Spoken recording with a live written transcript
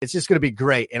It's just going to be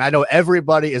great. And I know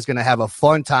everybody is going to have a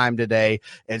fun time today.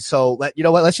 And so,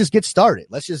 let's just get started.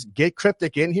 Let's just get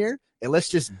Cryptic in here, and let's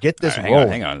just get this rolling.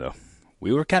 Hang on, though.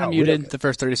 We were kind of muted the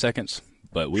first 30 seconds,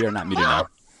 but we are not muted now.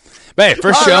 But hey,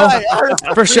 first show,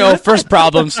 first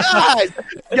problems. Guys,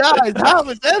 how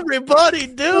is everybody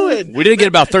doing? We did get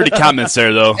about 30 comments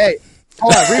there, though. Hey,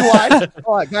 hold on, rewind.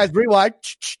 Hold on, guys, rewind.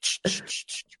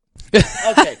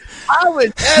 Okay, how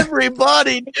is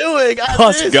everybody doing?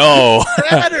 Let's go.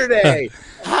 Saturday.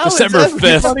 How December is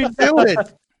everybody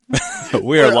 5th. Doing?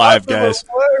 We're live, guys.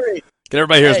 Get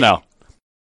everybody here now.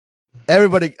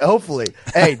 Everybody, hopefully.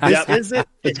 Hey, this isn't.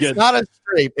 It's not a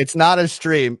stream. It's not a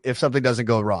stream if something doesn't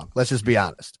go wrong. Let's just be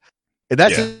honest. And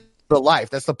that's the life.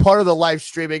 That's the part of the live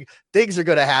streaming. Things are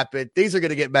going to happen. Things are going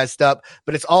to get messed up,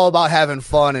 but it's all about having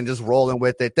fun and just rolling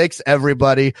with it. Thanks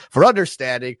everybody for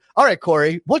understanding. All right,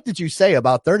 Corey, what did you say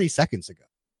about 30 seconds ago?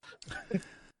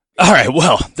 All right.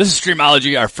 Well, this is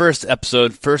Streamology, our first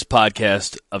episode, first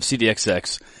podcast of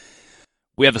CDXX.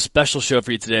 We have a special show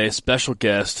for you today, a special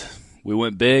guest. We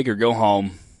went big or go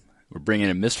home. We're bringing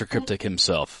in Mr. Cryptic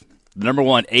himself, the number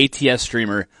one ATS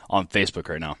streamer on Facebook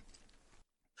right now.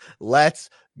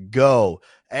 Let's go.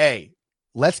 Hey,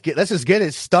 let's just get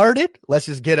it started. Let's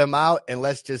just get them out, and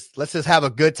let's just have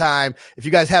a good time. If you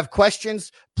guys have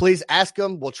questions, please ask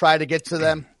them. We'll try to get to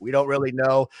them. We don't really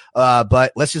know,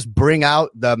 but let's just bring out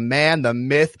the man, the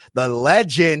myth, the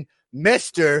legend,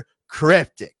 Mr.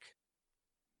 Cryptic.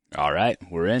 All right,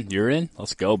 we're in. You're in.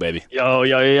 Let's go, baby.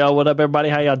 Yo! What up, everybody?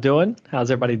 How y'all doing? How's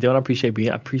everybody doing? I appreciate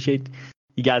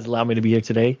you guys allowing me to be here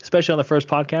today, especially on the first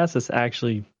podcast. It's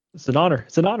an honor.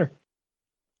 It's an honor.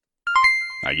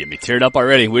 I get me teared up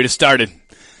already. We just started.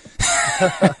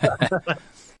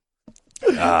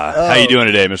 How you doing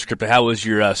today, Mr. Cryptic? How was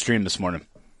your stream this morning?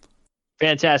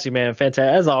 Fantastic, man.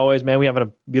 Fantastic. As always, man, we have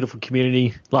a beautiful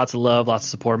community. Lots of love, lots of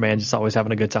support, man. Just always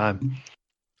having a good time.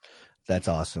 That's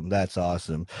awesome. Just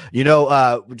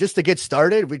to get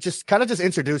started, we just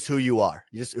introduce who you are.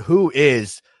 Who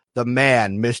is the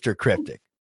man, Mr. Cryptic?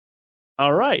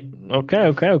 All right.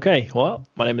 Okay. Well,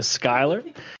 my name is Skyler.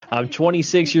 I'm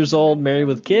 26 years old, married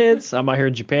with kids. I'm out here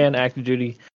in Japan, active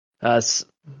duty.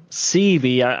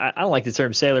 CB. I don't like the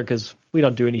term sailor because we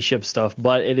don't do any ship stuff,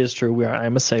 but it is true. I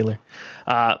am a sailor.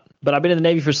 But I've been in the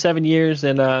Navy for 7 years,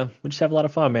 and we just have a lot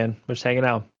of fun, man. We're just hanging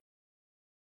out.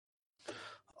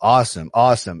 Awesome.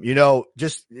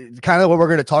 Just kind of what we're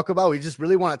going to talk about. We just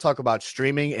really want to talk about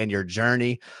streaming and your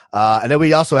journey. And then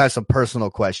we also have some personal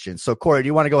questions. So, Corey, do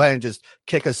you want to go ahead and just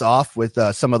kick us off with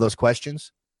some of those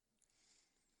questions?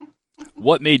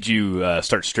 What made you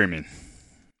start streaming?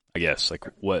 I guess, like,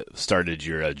 what started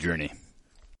your journey?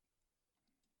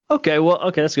 Okay,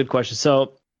 that's a good question.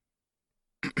 So,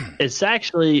 it's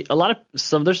actually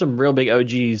there's some real big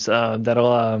OGs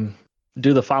that'll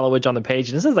do the followage on the page,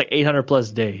 and this is like 800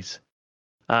 plus days.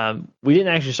 We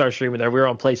didn't actually start streaming there. We were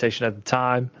on PlayStation at the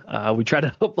time. We tried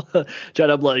to upload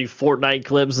Fortnite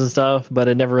clips and stuff, but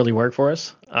it never really worked for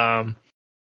us.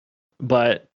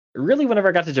 But really, whenever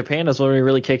I got to Japan, is when we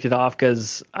really kicked it off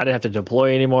because I didn't have to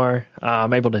deploy anymore.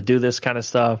 I'm able to do this kind of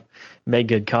stuff, make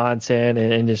good content,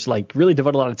 and just like really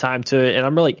devote a lot of time to it. And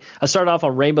I started off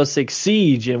on Rainbow Six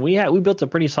Siege, and we built a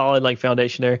pretty solid like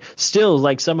foundation there. Still,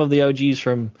 like some of the OGs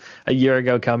from a year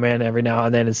ago come in every now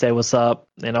and then and say what's up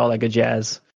and all that good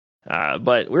jazz.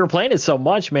 But we were playing it so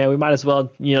much, man. We might as well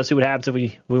see what happens if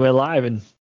we went live, and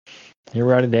here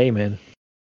we are today, man.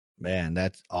 Man,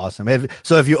 that's awesome.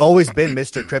 So have you always been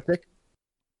Mr. Cryptic?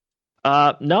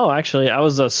 No, actually, I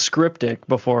was a Scriptic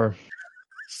before.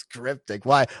 Scriptic.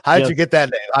 Why? How did you get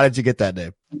that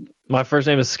name? My first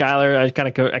name is Skyler. I kind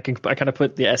of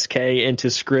put the SK into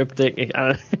Scriptic.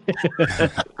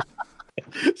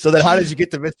 So then, how did you get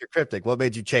to Mr. Cryptic? What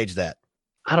made you change that?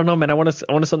 I don't know, man. I wanted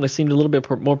something that seemed a little bit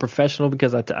more professional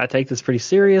because I take this pretty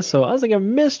serious. So I was like,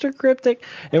 Mr. Cryptic,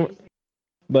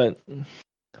 but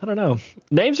I don't know.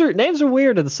 Names are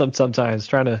weird sometimes.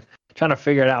 Trying to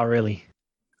figure it out, really.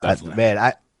 Man,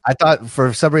 I thought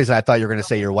for some reason you were going to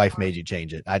say your wife made you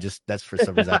change it. That's for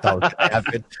some reason I thought it was going to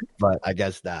happen, but I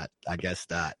guess not.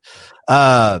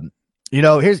 We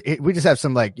just have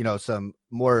some some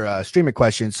more streaming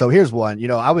questions. So here's one.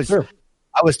 I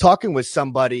was talking with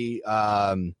somebody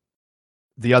the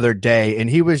other day, and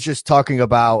he was just talking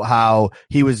about how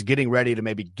he was getting ready to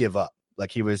maybe give up.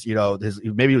 Like he was,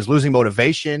 maybe he was losing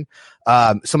motivation.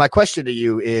 So my question to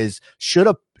you is, should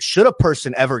a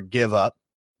person ever give up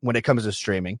when it comes to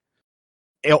streaming?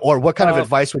 Or what kind of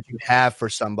advice would you have for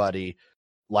somebody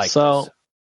like this?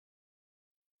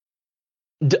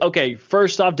 Okay,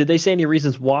 first off, did they say any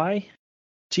reasons why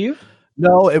to you?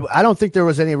 No, I don't think there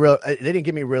was any real. They didn't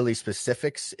give me really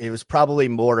specifics. It was probably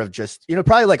more of just,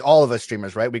 probably like all of us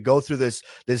streamers, right? We go through this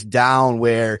down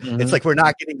where it's like we're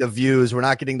not getting the views, we're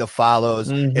not getting the follows,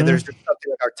 and there's just something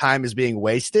like our time is being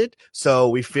wasted. So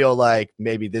we feel like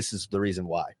maybe this is the reason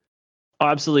why. Oh,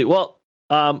 absolutely. Well,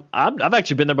 I've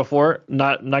actually been there before.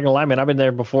 Not gonna lie, man. I've been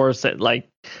there before. Like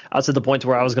I was at the point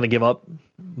where I was gonna give up,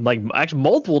 like actually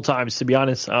multiple times, to be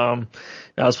honest. When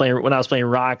I was playing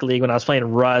Rocket League, when I was playing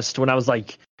Rust, when I was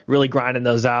like really grinding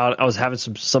those out, I was having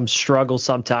some struggles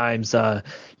sometimes.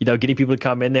 Getting people to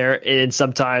come in there, and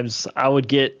sometimes I would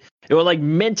get like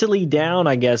mentally down,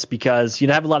 I guess, because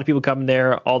have a lot of people coming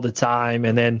there all the time,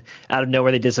 and then out of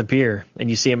nowhere they disappear, and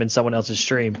you see them in someone else's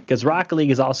stream. Because Rocket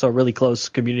League is also a really close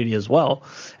community as well.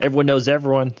 Everyone knows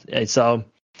everyone, and so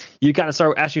you kind of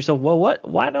start asking yourself, well,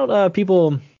 why don't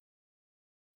people?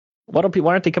 Why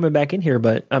aren't they coming back in here?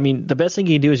 But I mean, the best thing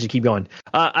you can do is just keep going.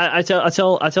 I tell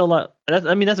a lot.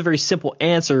 I mean, that's a very simple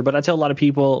answer, but I tell a lot of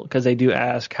people, because they do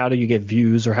ask, how do you get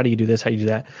views, or how do you do this, how do you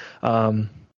do that?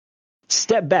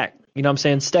 Step back. You know what I'm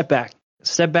saying? Step back,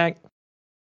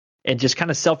 and just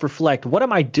kind of self-reflect. What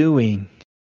am I doing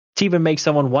to even make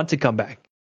someone want to come back?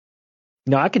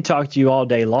 I can talk to you all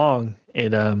day long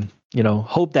and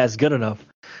hope that's good enough,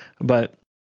 but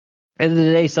at the end of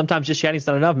the day, sometimes just chatting's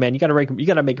not enough, man. You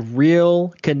gotta make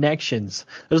real connections.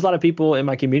 There's a lot of people in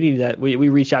my community that we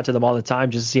reach out to them all the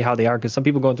time just to see how they are, because some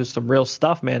people going through some real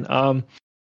stuff, man.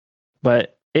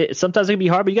 But sometimes it can be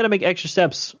hard, but you gotta make extra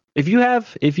steps. If you have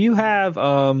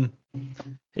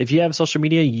social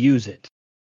media, use it.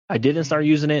 I didn't start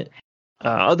using it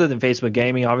other than Facebook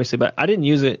Gaming, obviously, but I didn't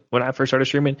use it when I first started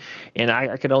streaming. And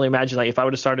I could only imagine, like, if I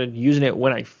would have started using it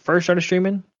when I first started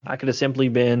streaming, I could have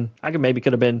been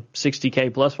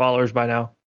 60K plus followers by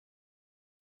now.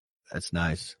 That's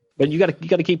nice. But you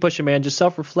gotta keep pushing, man. Just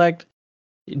self-reflect.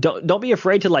 Don't be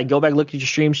afraid to like go back, look at your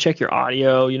streams, check your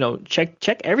audio,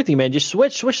 check everything, man. Just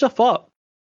switch stuff up.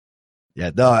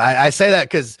 Yeah, no, I say that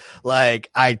because, like,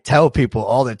 I tell people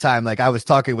all the time. Like, I was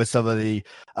talking with somebody,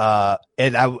 because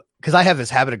I have this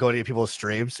habit of going to people's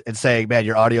streams and saying, man,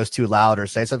 your audio's too loud, or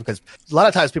say something, because a lot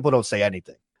of times people don't say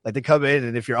anything. Like, they come in,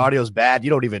 and if your audio's bad, you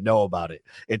don't even know about it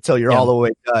until you're all the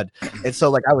way done. And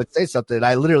so, like, I would say something, and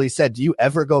I literally said, do you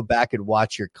ever go back and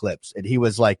watch your clips? And he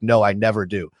was like, no, I never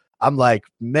do. I'm like,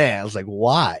 man, I was like,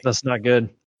 why? That's not good.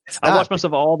 I watch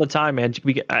myself all the time, man.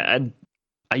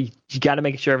 You got to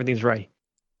make sure everything's right.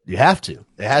 You have to.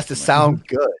 It has to sound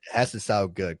good. It has to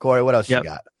sound good. Corey, what else you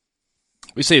got?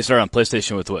 We say you started on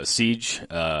PlayStation with what, Siege?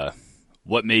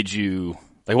 What made you,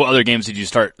 like, what other games did you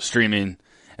start streaming?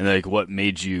 And, like, what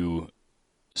made you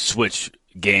switch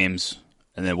games?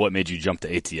 And then what made you jump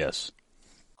to ATS?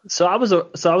 So I was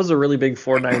a really big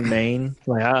Fortnite main.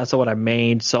 Like, that's what I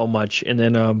mained so much. And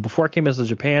then before I came into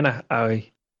Japan, I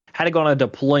had to go on a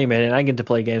deployment, and I get to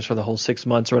play games for the whole 6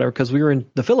 months or whatever, because we were in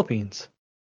the Philippines.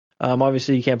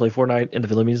 Obviously, you can't play Fortnite in the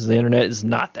Philippines. The internet is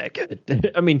not that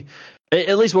good. I mean,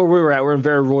 at least where we were at, we're in a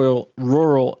very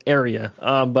rural area.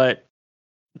 But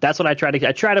that's what I tried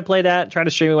to play that, try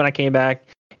to stream it when I came back,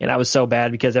 and I was so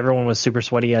bad because everyone was super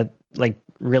sweaty.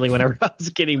 Whenever I was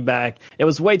getting back, it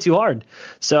was way too hard.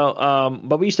 So,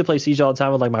 but we used to play Siege all the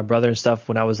time with like my brother and stuff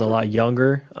when I was a lot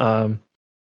younger.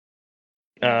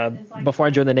 Before I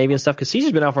joined the Navy and stuff, because Siege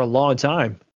has been out for a long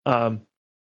time. And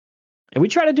we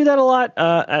try to do that a lot.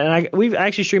 And we've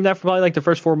actually streamed that for probably like the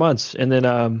first 4 months. And then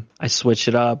I switched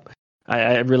it up.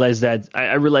 I realized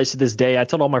to this day, I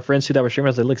told all my friends who that were streaming, I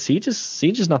was like, look, Siege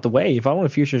is not the way. If I want a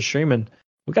future streaming,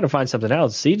 we got to find something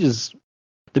else. Siege is,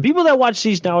 the people that watch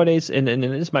Siege nowadays, and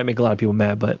this might make a lot of people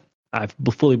mad, but I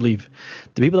fully believe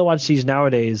the people that watch Siege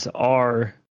nowadays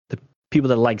are the people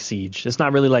that like Siege. It's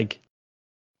not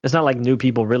like new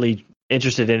people really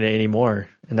interested in it anymore.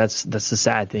 And that's the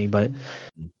sad thing, but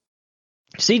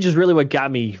Siege is really what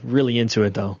got me really into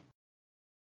it, though.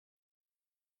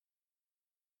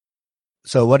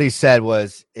 So what he said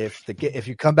was, if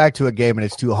you come back to a game and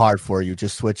it's too hard for you,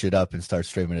 just switch it up and start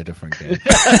streaming a different game.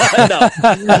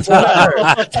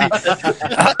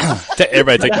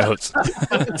 Everybody take notes.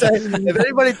 If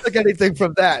anybody took anything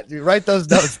from that, you write those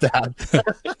notes down.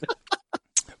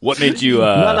 What made you?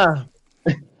 No.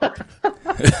 That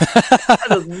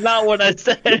is not what I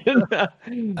said.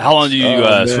 How long did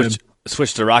you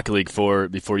switch to Rocket League for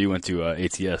before you went to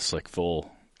ATS, like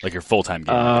your full-time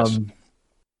game?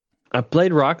 I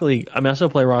played Rocket League. I mean, I still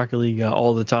play Rocket League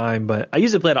all the time, but I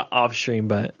usually play it off stream.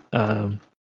 But I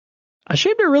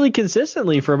streamed it really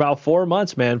consistently for about 4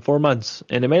 months, man. 4 months,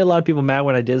 and it made a lot of people mad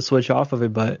when I did switch off of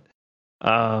it. But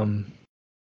I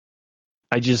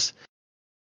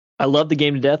I love the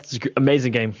game to death. It's an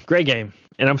amazing game, great game,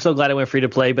 and I'm so glad it went free to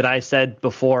play. But I said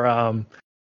before,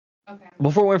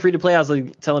 before it went free to play, I was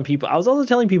like telling people. I was also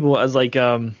telling people, I was like,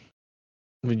 y'all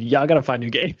gotta find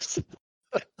new games.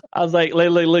 I was like,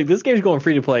 look, this game's going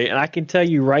free to play, and I can tell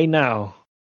you right now,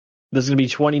 there's gonna be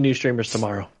 20 new streamers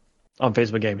tomorrow on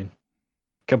Facebook Gaming,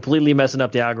 completely messing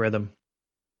up the algorithm.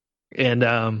 And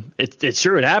it's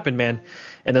sure it happened, man.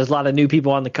 And there's a lot of new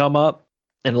people on the come up,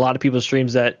 and a lot of people's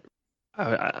streams that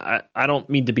I don't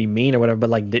mean to be mean or whatever, but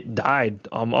like died,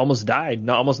 almost died,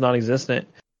 almost non-existent,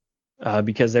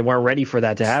 because they weren't ready for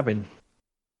that to happen.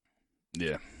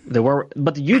 Yeah, they weren't.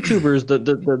 But the YouTubers,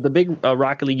 the big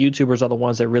Rocket League YouTubers are the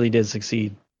ones that really did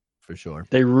succeed. For sure,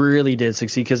 they really did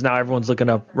succeed because now everyone's looking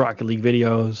up Rocket League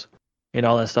videos and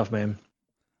all that stuff, man.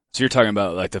 So you're talking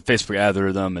about like the Facebook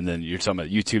algorithm, and then you're talking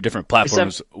about YouTube, different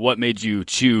platforms. What made you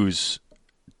choose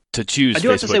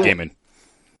Facebook Gaming?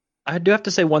 I do have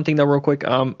to say one thing though, real quick.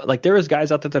 Like there is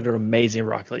guys out there that are amazing in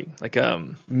Rocket League, like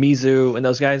Mizu and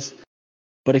those guys.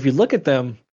 But if you look at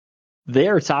them,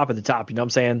 they're top of the top. You know what I'm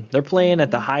saying? They're playing at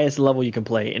the highest level you can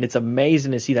play, and it's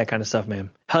amazing to see that kind of stuff,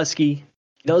 man. Husky,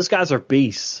 those guys are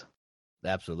beasts.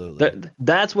 Absolutely.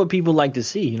 That's what people like to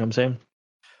see. You know what I'm saying?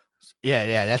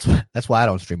 Yeah. That's why I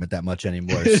don't stream it that much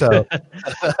anymore. So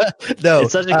no,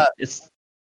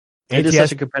 it is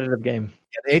such a competitive game.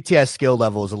 Yeah, the ATS skill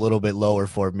level is a little bit lower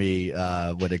for me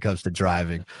when it comes to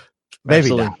driving.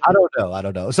 Maybe not. I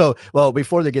don't know. So, well,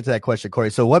 before they get to that question,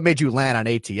 Corey, so what made you land on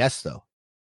ATS though?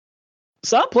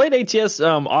 So I played ATS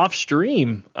off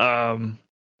stream. I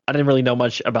didn't really know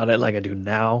much about it like I do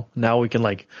now. Now we can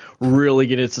like really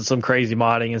get into some crazy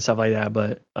modding and stuff like that.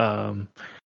 But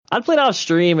I played off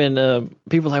stream, and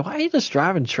people were like, "Why are you just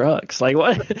driving trucks? Like,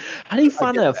 what? How do you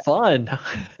find that fun?"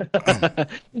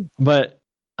 But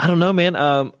I don't know, man.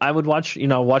 I would watch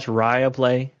Raya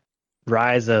play.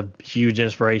 Raya's a huge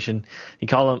inspiration.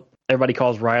 Everybody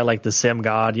calls Raya like the sim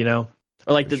god, or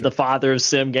like the father of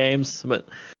sim games. But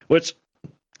which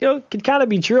can kind of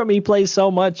be true. I mean, he plays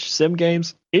so much sim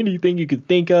games, anything you could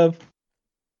think of,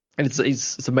 and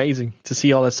it's amazing to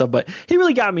see all that stuff. But he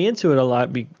really got me into it a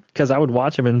lot because I would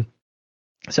watch him and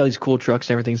see all these cool trucks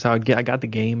and everything. So I got the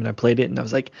game and I played it, and I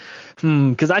was like,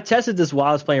 because I tested this while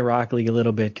I was playing Rocket League a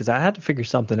little bit because I had to figure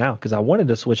something out because I wanted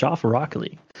to switch off of Rocket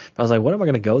League. I was like, what am I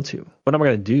going to go to? What am I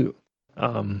going to do?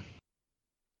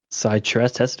 So I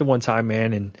tested it one time,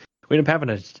 man, and we ended up having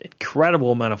an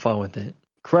incredible amount of fun with it.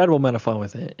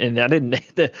 And I didn't.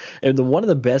 One of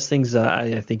the best things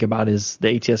I think about is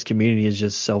the ATS community is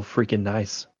just so freaking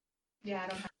nice. Yeah,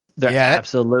 they're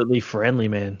absolutely friendly,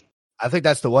 man. I think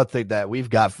that's the one thing that we've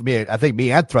got for me. I think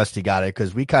me and Thrusty got it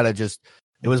because we kind of it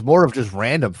was more of just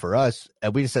random for us,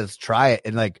 and we just said let's try it.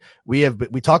 And like we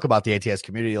talk about the ATS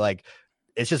community, like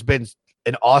it's just been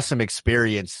an awesome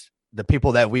experience. The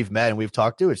people that we've met and we've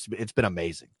talked to, it's been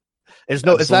amazing. There's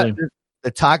not a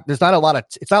lot of.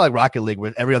 It's not like Rocket League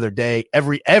where every other day,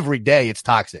 every day it's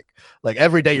toxic. Like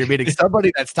every day you're meeting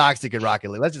somebody that's toxic in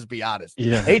Rocket League. Let's just be honest.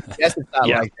 Yeah. ATS is not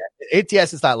like that.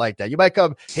 ATS is not like that. You might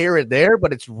come here and there,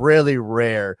 but it's really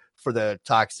rare for the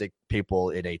toxic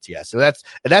people in ATS. So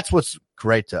that's what's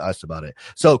great to us about it.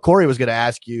 So Corey was going to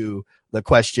ask you the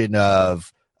question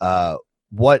of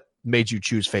what made you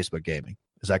choose Facebook Gaming.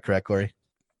 Is that correct, Corey?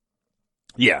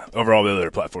 Yeah, over all the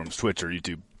other platforms, Twitch or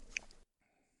YouTube.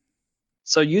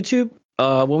 So YouTube,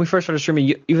 when we first started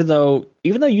streaming, even though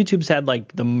YouTube's had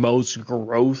like the most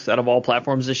growth out of all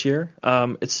platforms this year,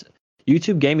 it's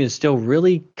YouTube Gaming is still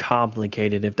really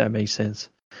complicated, if that makes sense.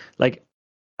 Like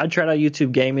I tried out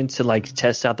YouTube Gaming to like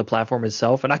test out the platform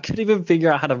itself, and I couldn't even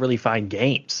figure out how to really find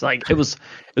games. Like it was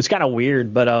kind of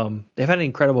weird, but they've had an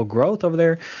incredible growth over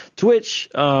there. Twitch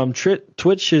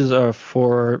is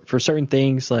for certain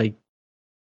things like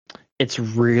it's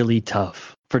really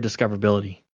tough for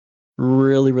discoverability.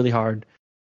 Really, really hard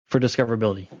for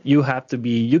discoverability.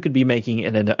 You could be making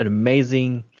an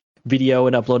amazing video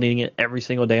and uploading it every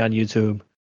single day on YouTube,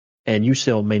 and you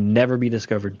still may never be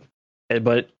discovered.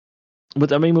 But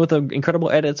with incredible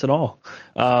edits and all.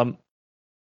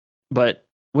 But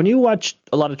when you watch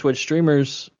a lot of Twitch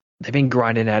streamers, they've been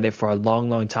grinding at it for a long,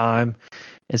 long time,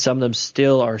 and some of them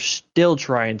are still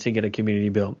trying to get a community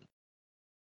built.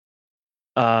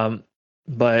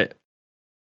 But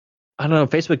I don't know,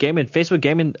 Facebook Gaming,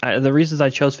 the reasons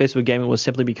I chose Facebook Gaming was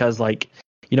simply because, like,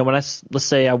 let's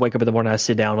say I wake up in the morning, I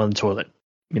sit down on the toilet.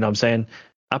 You know what I'm saying?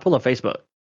 I pull up Facebook.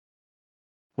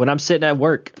 When I'm sitting at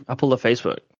work, I pull up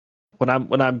Facebook. When I'm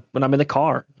in the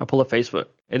car, I pull up Facebook.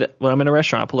 When I'm in a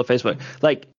restaurant, I pull up Facebook.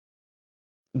 Like,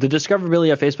 the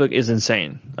discoverability of Facebook is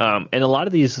insane. And a lot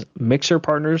of these Mixer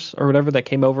partners or whatever that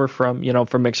came over from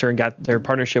Mixer and got their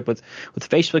partnership with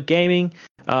Facebook Gaming,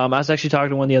 I was actually talking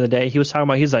to one the other day. He was talking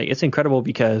about, he's like, it's incredible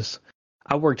because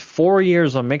I worked 4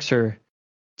 years on Mixer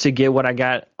to get what I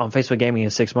got on Facebook Gaming in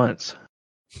 6 months.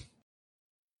 I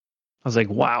was like,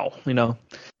 wow,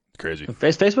 Crazy.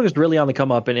 Facebook is really on the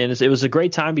come up, and it was a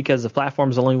great time because the platform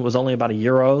was only about a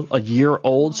year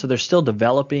old, so they're still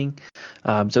developing.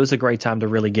 So it was a great time to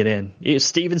really get in.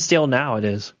 It's even still now it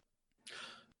is.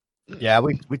 Yeah,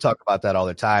 we talk about that all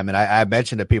the time, and I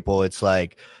mention to people, it's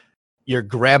like your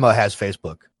grandma has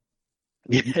Facebook.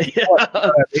 Yeah.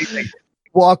 You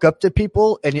walk up to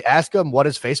people and you ask them what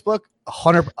is Facebook.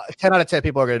 10 out of 10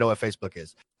 people are going to know what Facebook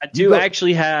is. I do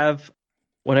actually have.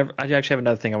 I actually have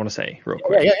another thing I want to say real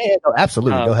quick. Yeah, no,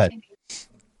 absolutely. Go ahead.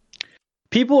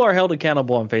 People are held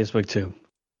accountable on Facebook too.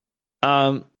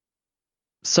 So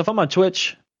if I'm on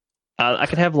Twitch, I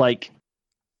could have like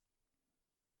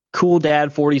Cool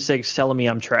Dad 46 telling me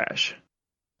I'm trash,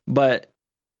 but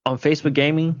on Facebook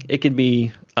Gaming, it could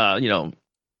be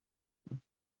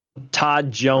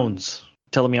Todd Jones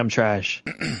telling me I'm trash,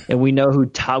 and we know who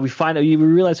Todd. We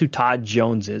realize who Todd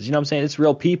Jones is. You know what I'm saying? It's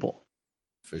real people.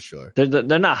 For sure.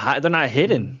 They're not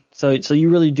hidden. So you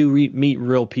really do meet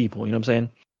real people. You know what I'm saying?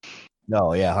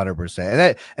 No, yeah,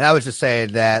 100%. And I was just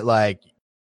saying that, like,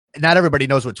 not everybody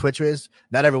knows what Twitch is.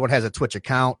 Not everyone has a Twitch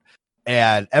account,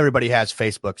 and everybody has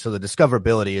Facebook. So the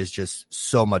discoverability is just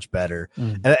so much better.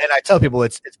 And I tell people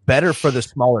it's better for the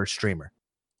smaller streamer.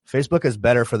 Facebook is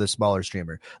better for the smaller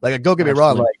streamer. Like, don't get me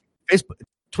wrong, like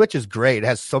Twitch is great. It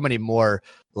has so many more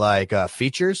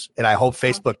features, and I hope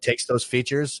Facebook takes those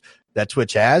features that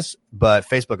Twitch has, but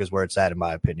Facebook is where it's at, in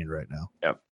my opinion, right now.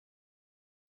 Yep.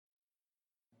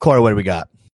 Corey, what do we got?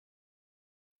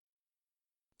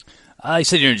 You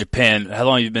said you're in Japan. How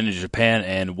long have you been in Japan,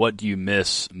 and what do you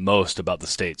miss most about the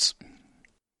States?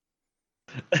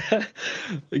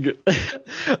 Okay,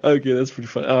 that's pretty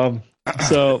fun.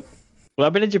 Well,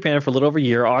 I've been in Japan for a little over a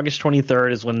year. August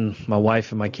 23rd is when my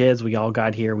wife and my kids, we all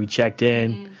got here. We checked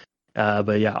in.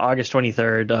 But yeah, August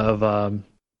 23rd of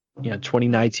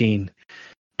 2019.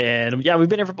 And yeah, we've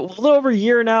been here for a little over a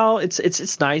year now.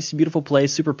 It's nice, beautiful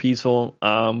place, super peaceful.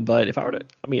 But if I were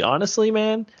to, honestly,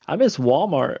 man, I miss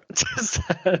Walmart.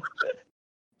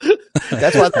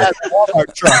 That's why that's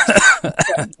Walmart truck.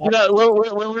 When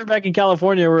we were back in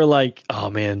California, we were like, oh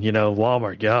man,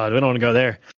 Walmart, God, we don't want to go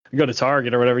there. We go to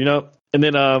Target or whatever, And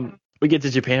then we get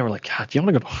to Japan, we're like, God, do you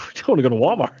want to go to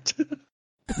Walmart?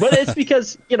 But it's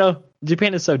because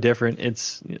Japan is so different.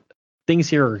 It's things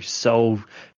here are so.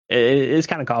 It's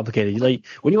kind of complicated. Like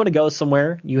when you want to go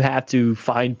somewhere, you have to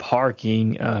find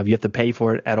parking. You have to pay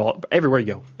for it at all. Everywhere you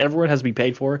go, everyone has to be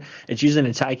paid for. It's usually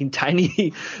in a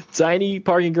tiny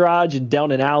parking garage and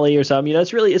down an alley or something.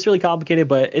 It's really complicated,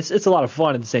 but it's a lot of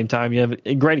fun at the same time. You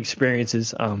have great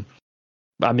experiences. I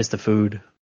miss the food.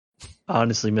 I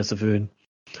honestly miss the food.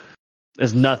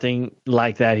 There's nothing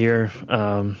like that here,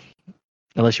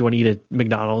 unless you want to eat at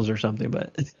McDonald's or something.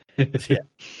 But yeah.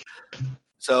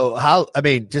 So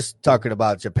just talking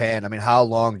about Japan, how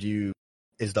long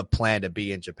is the plan to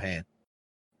be in Japan?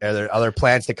 Are there other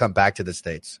plans to come back to the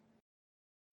States?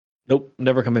 Nope,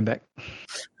 never coming back.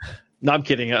 No, I'm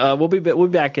kidding. We'll be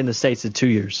back in the States in 2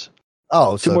 years.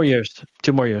 Oh, 2 more years.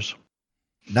 2 more years.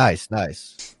 Nice.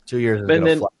 2 years. And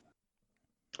then,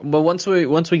 but once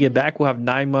we get back, we'll have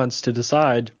 9 months to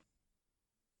decide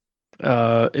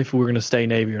if we're going to stay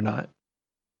Navy or not.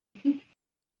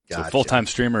 Gotcha. So full-time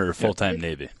streamer or full-time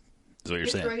Navy is what you're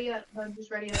saying.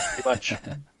 Just ready up.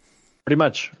 Pretty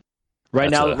much. Right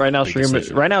now, streaming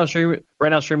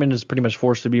is pretty much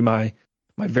forced to be my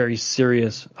very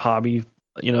serious hobby.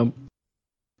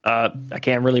 I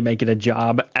can't really make it a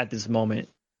job at this moment,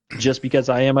 just because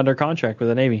I am under contract with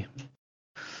the Navy.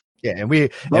 Yeah, and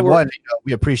we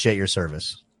appreciate your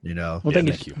service. Well,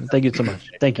 thank you so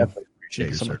much. Thank you. Appreciate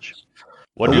you so much.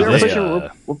 We're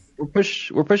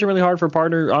pushing really hard for a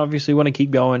partner. Obviously, we want to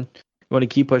keep going. We want to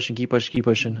keep pushing,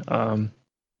 and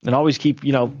always keep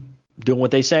doing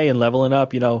what they say and leveling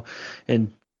up.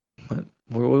 And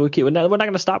we're not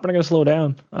going to stop. We're not going to slow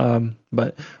down.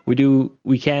 But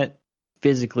we can't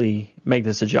physically make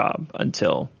this a job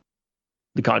until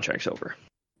the contract's over.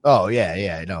 Oh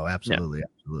yeah, no, absolutely.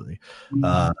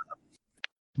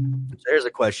 So here's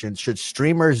a question: should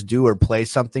streamers do or play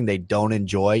something they don't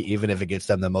enjoy, even if it gets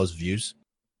them the most views?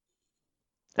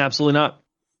 Absolutely not.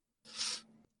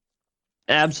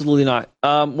 Absolutely not.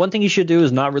 One thing you should do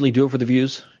is not really do it for the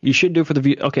views. You should do it for the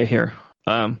view. Okay, here.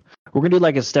 We're gonna do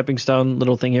like a stepping stone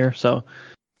little thing here. So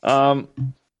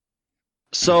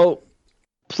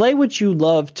play what you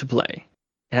love to play.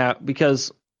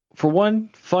 Because for one,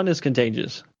 fun is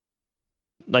contagious.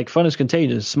 Like, fun is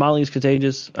contagious. Smiling is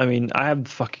contagious. I mean, I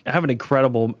have an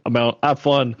incredible amount of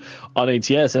fun on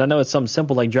ATS, and I know it's something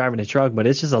simple like driving a truck, but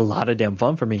it's just a lot of damn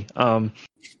fun for me.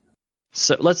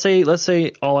 So let's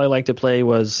say all I like to play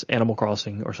was Animal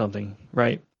Crossing or something,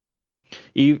 right?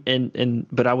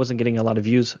 But I wasn't getting a lot of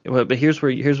views. But here's what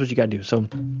you got to do. So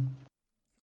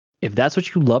if that's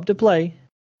what you love to play,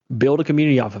 build a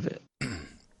community off of it.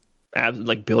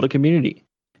 Like, build a community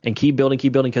and keep building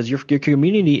because your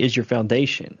community is your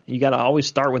foundation. You got to always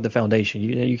start with the foundation.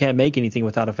 You can't make anything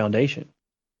without a foundation.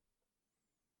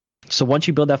 So once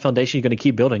you build that foundation, you're going to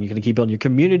keep building. You're going to keep building. Your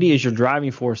community is your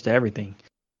driving force to everything.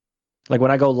 Like,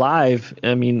 when I go live,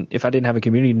 I mean, if I didn't have a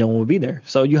community, no one would be there.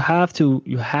 So you have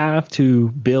to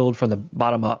build from the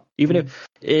bottom up. Even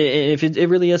if it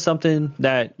really is something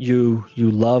that you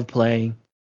love playing,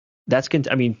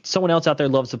 someone else out there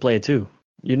loves to play it too.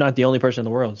 You're not the only person in the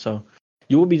world, so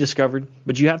you will be discovered.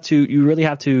 But you really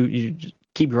have to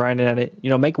keep grinding at it.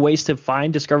 Make ways to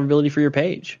find discoverability for your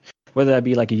page, whether that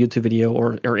be like a YouTube video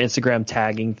or Instagram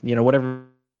tagging, whatever.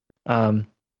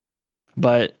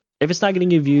 But if it's not getting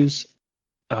you views,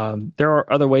 there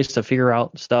are other ways to figure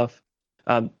out stuff.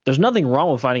 There's nothing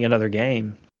wrong with finding another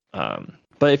game.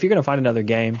 But if you're going to find another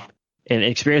game and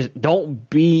experience, don't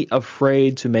be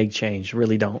afraid to make change.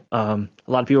 Really don't. A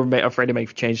lot of people are afraid to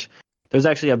make change. There's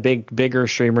actually a bigger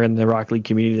streamer in the Rocket League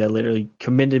community that literally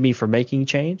commended me for making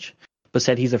change, but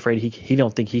said he's afraid he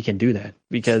don't think he can do that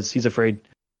because he's afraid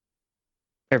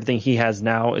everything he has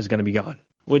now is going to be gone,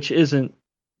 which isn't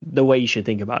the way you should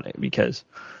think about it, because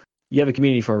you have a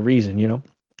community for a reason,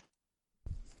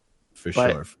 For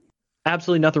sure.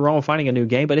 Absolutely nothing wrong with finding a new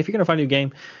game, but if you're going to find a new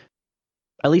game,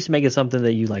 at least make it something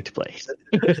that you like to play.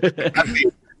 I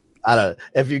mean, I don't.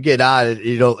 If you get on,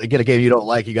 you don't get a game you don't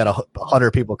like. You got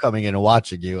 100 people coming in and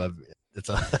watching you.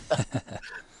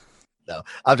 No.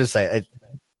 I'm just saying.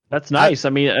 That's nice.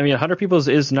 I mean, 100 people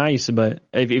is nice, but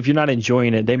if you're not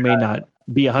enjoying it, they may not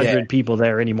be 100 people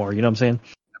there anymore. You know what I'm saying?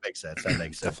 That makes sense.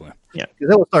 Definitely. Yeah.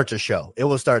 Because it will start to show. It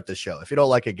will start the show. If you don't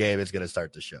like a game, it's going to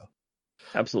start to show.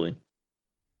 Absolutely.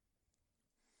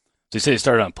 So you say you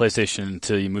started on PlayStation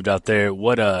until you moved out there.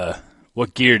 What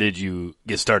gear did you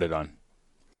get started on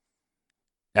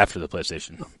after the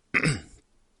PlayStation?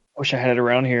 Wish I had it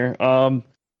around here.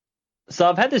 So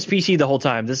I've had this PC the whole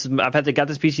time. Got this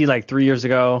PC like 3 years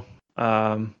ago.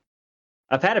 I've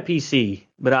had a PC,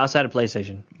 but I also had a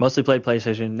PlayStation. Mostly played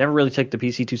PlayStation. Never really took the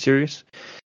PC too serious.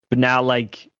 But now,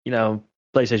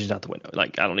 PlayStation's out the window.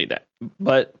 Like, I don't need that.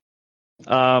 But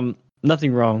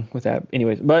nothing wrong with that.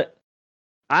 Anyways, but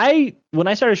when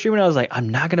I started streaming, I was like, I'm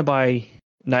not gonna buy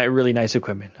really nice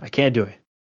equipment. I can't do it.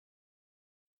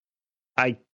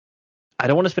 I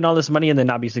don't want to spend all this money and then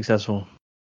not be successful,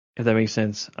 if that makes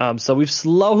sense. So we've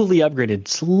slowly upgraded.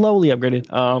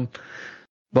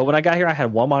 But when I got here, I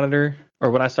had one monitor,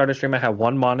 or when I started streaming, I had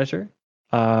one monitor.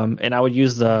 And I would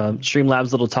use the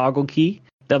Streamlabs little toggle key.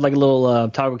 They have like a little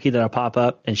toggle key that'll pop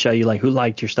up and show you like who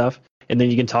liked your stuff. And then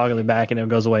you can toggle it back and it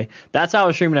goes away. That's how I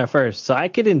was streaming at first. So I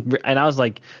couldn't, and I was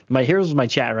like, here's my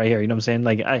chat right here. You know what I'm saying?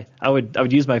 Like I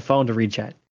would use my phone to read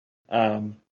chat.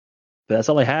 But that's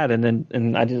all I had.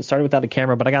 And I didn't start without a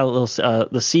camera, but I got a little,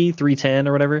 the C310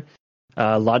 or whatever,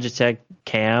 Logitech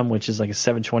cam, which is like a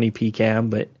 720p cam,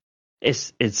 but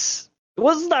it's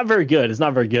not very good. It's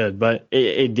not very good, but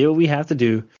it did what we have to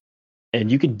do. And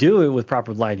you can do it with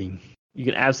proper lighting. You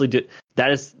can absolutely do it.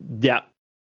 That's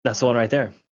the one right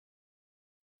there.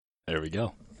 There we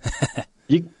go.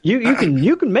 you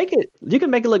can make it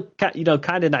look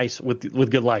kind of nice with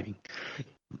good lighting.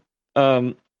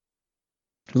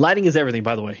 Lighting is everything,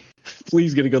 by the way.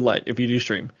 Please get a good light if you do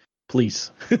stream,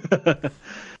 please.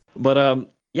 But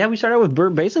yeah, we started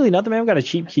with basically nothing, man. We got a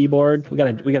cheap keyboard. We got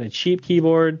a cheap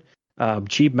keyboard,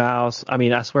 cheap mouse. I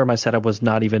mean, I swear my setup was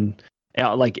not even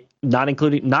not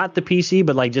including not the PC,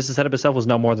 but like just the setup itself was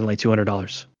no more than like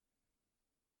 $200.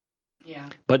 Yeah.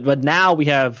 But now we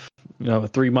have a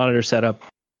 3-monitor setup.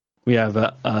 We have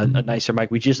a nicer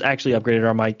mic. We just actually upgraded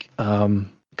our mic a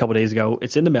couple days ago.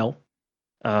 It's in the mail.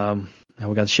 And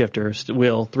we got shifters,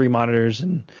 wheel, 3 monitors,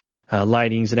 and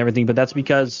lightings and everything. But that's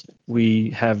because we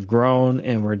have grown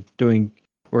and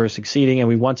we're succeeding, and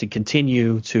we want to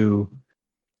continue to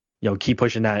keep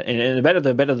pushing that. And the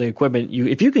better the equipment.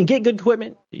 If you can get good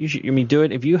equipment, you should. Do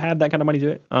it. If you have that kind of money, do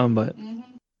it. But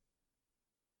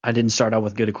I didn't start out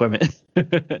with good equipment.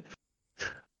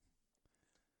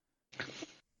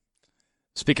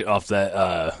 Speaking of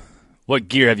that, what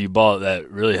gear have you bought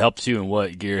that really helped you, and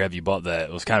what gear have you bought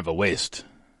that was kind of a waste?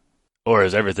 Or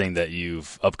is everything that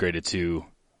you've upgraded to,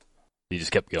 you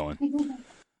just kept going?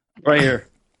 Right here.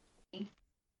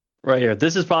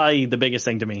 This is probably the biggest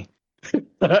thing to me. This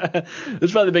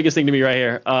is probably the biggest thing to me right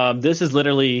here. This is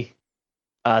literally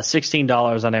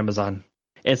 $16 on Amazon.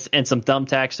 And some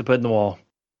thumbtacks to put in the wall.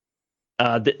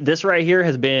 This right here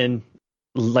has been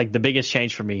like the biggest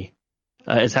change for me.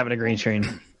 Is having a green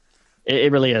screen.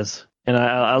 It really is, and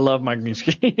I love my green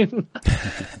screen.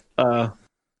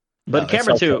 But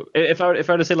camera too. If I were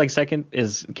to say like second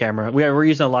is camera. We're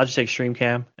using a Logitech Stream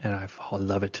Cam, and I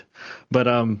love it. But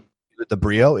the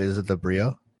Brio, is it the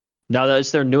Brio? No, that's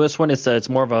their newest one. It's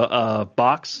more of a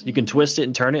box. You can twist it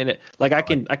and turn it, and I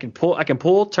can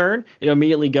pull, turn, it'll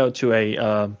immediately go to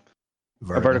a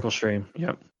vertical stream.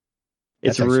 Yep,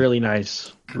 it's really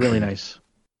nice, really nice.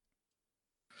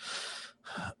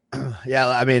 Yeah,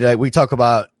 I mean, we talk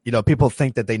about, people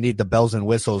think that they need the bells and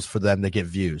whistles for them to get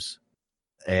views.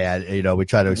 And, we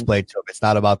try to explain to them it's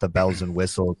not about the bells and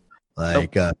whistles.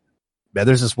 Like, man,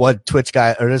 there's this one Twitch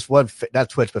guy, or this one, not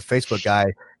Twitch, but Facebook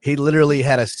guy. He literally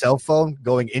had a cell phone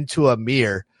going into a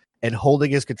mirror and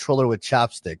holding his controller with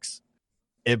chopsticks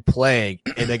and playing.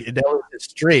 And that was his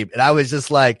stream. And I was just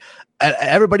like,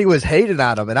 everybody was hating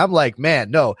on him. And I'm like,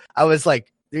 man, no. I was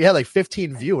like, you had like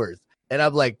 15 viewers. And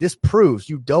I'm like, this proves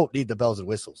you don't need the bells and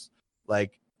whistles.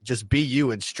 Like, just be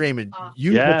you and stream and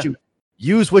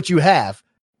use what you have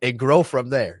and grow from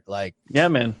there. Like, yeah,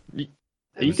 man,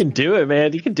 you can do it,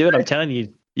 man. You can do it. I'm telling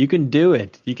you, you can do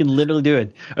it. You can literally do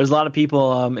it. There's a lot of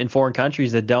people in foreign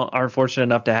countries that aren't fortunate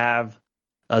enough to have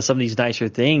some of these nicer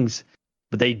things,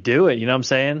 but they do it. You know what I'm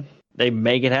saying? They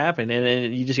make it happen,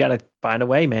 and you just got to find a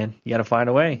way, man. You got to find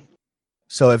a way.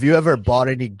 So, have you ever bought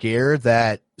any gear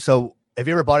that? Have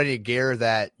you ever bought any gear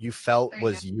that you felt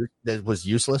was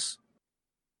useless?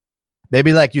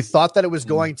 Maybe like you thought that it was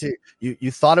going to,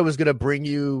 you thought it was going to bring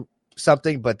you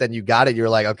something, but then you got it. You're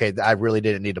like, okay, I really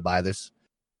didn't need to buy this.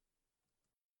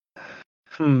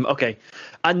 Okay.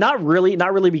 Not really,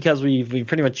 because we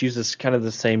pretty much use this kind of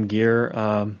the same gear.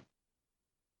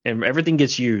 And everything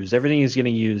gets used. Everything is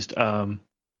getting used. Right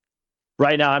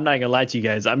now, I'm not going to lie to you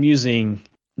guys. I'm using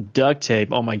duct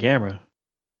tape on my camera.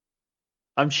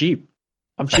 I'm cheap,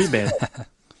 man.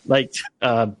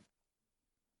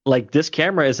 Like this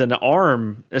camera is an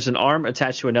arm. There's an arm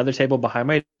attached to another table behind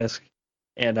my desk,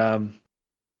 and I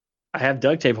have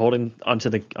duct tape holding onto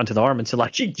the arm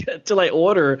until I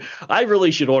order. I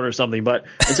really should order something, but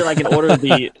until I can order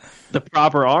the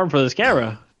proper arm for this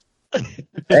camera.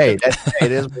 Hey,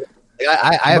 it is.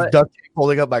 I have duct tape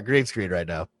holding up my green screen right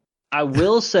now. I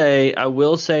will say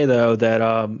though that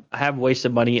I have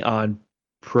wasted money on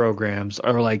programs,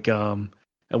 or like I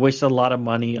wasted a lot of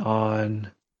money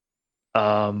on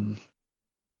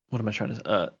what am I trying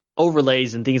to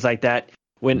overlays and things like that,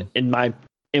 when in my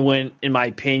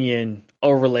opinion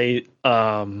overlay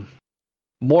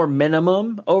more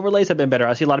minimum overlays have been better.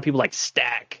 I see a lot of people like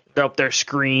stack their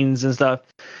screens and stuff,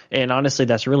 and honestly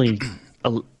that's really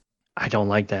I don't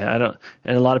like that. I know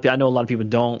a lot of people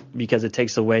don't, because it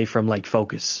takes away from like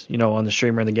focus, on the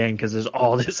streamer in the game, because there's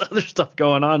all this other stuff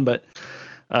going on. But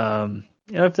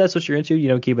if that's what you're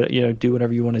into, keep it, do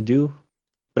whatever you want to do.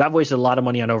 But I've wasted a lot of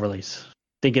money on overlays,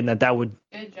 thinking that would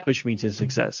push me to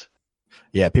success.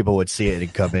 Yeah, people would see it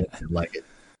and come in and like it.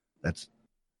 That's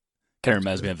kind of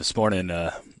reminds me of this morning,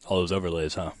 all those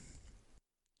overlays, huh?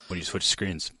 When you switch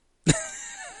screens.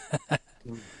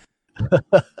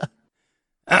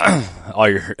 all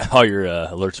your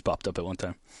alerts popped up at one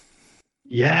time.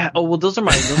 Yeah. Oh well, those are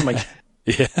my.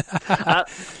 Yeah.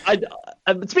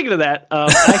 Speaking of that,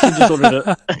 I actually just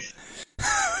ordered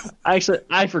I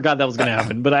forgot that was going to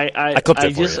happen, but I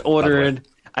just ordered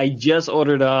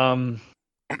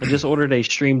a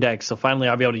Stream Deck, so finally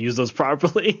I'll be able to use those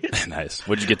properly. Nice.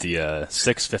 What'd you get, the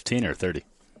 6, 15, or 30?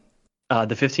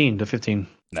 The 15.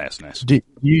 Nice. Do you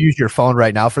use your phone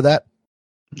right now for that?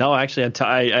 No, actually,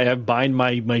 I have bind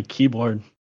my keyboard.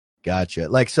 Gotcha.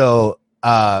 Like, so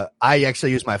I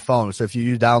actually use my phone. So if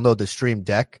you download the Stream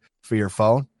Deck for your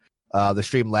phone, the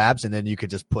Stream Labs, and then you could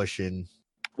just push in.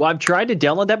 Well, I've tried to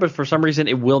download that, but for some reason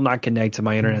it will not connect to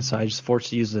my internet, so I just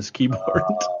forced to use this keyboard.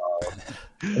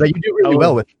 But you do really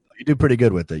well with it. You do pretty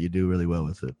good with it. You do really well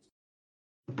with it.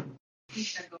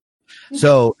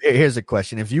 So here's a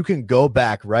question. If you can go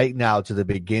back right now to the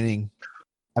beginning,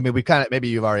 I mean, maybe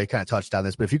you've already kind of touched on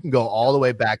this, but if you can go all the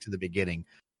way back to the beginning,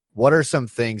 what are some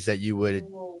things that you would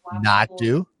not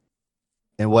do?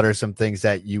 And what are some things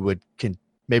that you can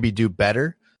maybe do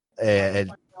better?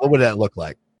 And what would that look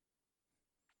like?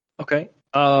 Okay.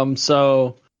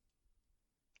 So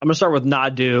I'm going to start with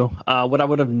not do. What I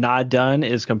would have not done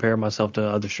is compare myself to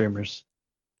other streamers.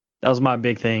 That was my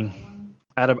big thing.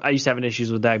 I used to have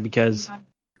issues with that, because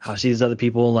I see these other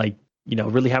people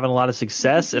really having a lot of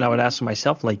success, and I would ask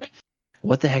myself, like,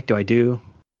 what the heck do I do?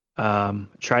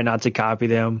 Try not to copy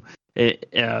them.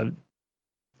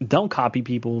 Don't copy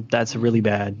people. That's really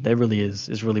bad. That really is.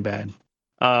 It's really bad.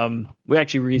 We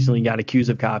actually recently got accused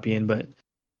of copying, but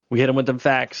we hit them with the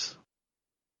facts.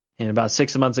 And about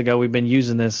 6 months ago, we've been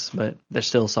using this, but they're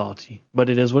still salty.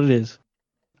 But it is what it is.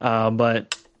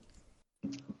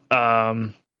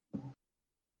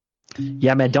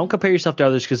 Yeah, man, don't compare yourself to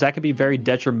others because that could be very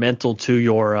detrimental to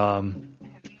your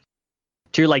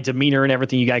like demeanor and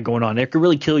everything you got going on. It could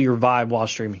really kill your vibe while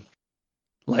streaming.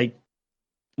 Like,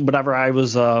 whatever I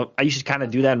used to kind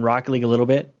of do that in Rocket League a little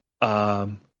bit. I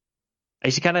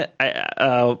used to kind of,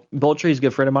 Boltry is a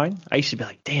good friend of mine. I used to be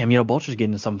like, damn, Boltry's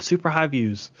getting some super high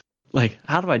views. Like,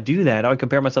 how do I do that? I would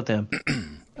compare myself to him.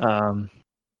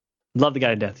 Love the guy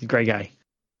to death. He's a great guy.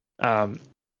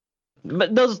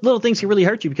 But those little things can really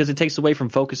hurt you because it takes away from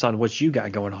focus on what you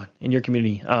got going on in your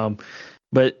community.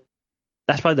 But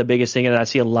that's probably the biggest thing, and I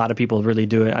see a lot of people really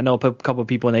do it. I know a couple of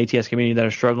people in the ATS community that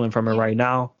are struggling from it right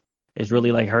now. It's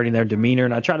really like hurting their demeanor,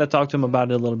 and I try to talk to them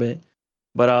about it a little bit.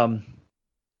 But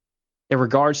in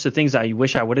regards to things I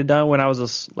wish I would have done when I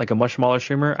was a much smaller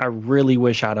streamer, I really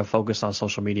wish I'd have focused on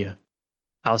social media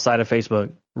outside of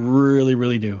Facebook. Really,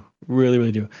 really do. Really,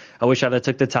 really do. I wish I'd have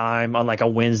took the time on like a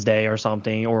Wednesday or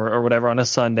something or whatever on a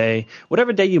Sunday,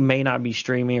 whatever day you may not be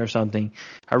streaming or something.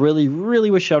 I really,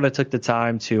 really wish I would have took the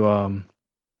time to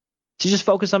just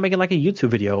focus on making like a YouTube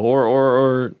video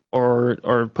or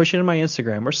push it in my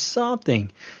Instagram or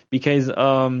something because that's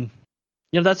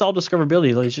all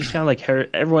discoverability. Like, it's just kind of like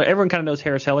everyone kind of knows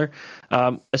Harris Heller.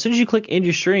 As soon as you click end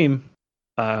your stream,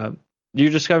 your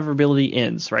discoverability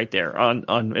ends right there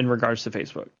on in regards to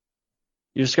Facebook.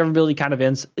 Your discoverability kind of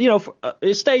ends.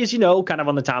 It stays kind of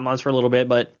on the timelines for a little bit,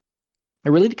 but it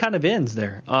really kind of ends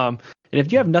there. And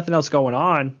if you have nothing else going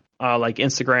on, like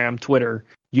Instagram, Twitter,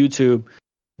 YouTube,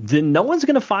 then no one's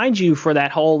gonna find you for that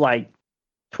whole like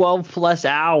 12 plus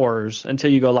hours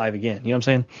until you go live again. You know what I'm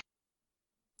saying?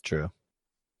 True.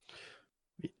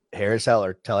 Harris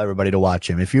Heller, tell everybody to watch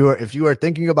him. If you are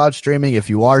thinking about streaming, if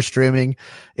you are streaming,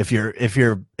 if you're,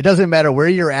 it doesn't matter where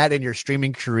you're at in your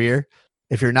streaming career.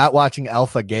 If you're not watching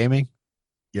Alpha Gaming,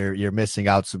 you're missing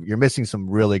out. You're missing some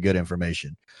really good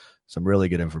information. Some really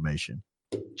good information.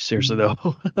 Seriously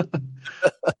though.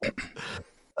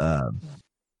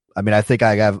 I mean, I think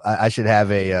I should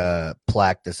have a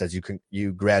plaque that says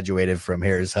you graduated from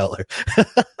Harris Heller.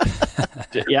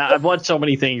 Yeah, I've watched so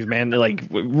many things, man. Like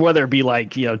whether it be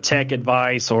like tech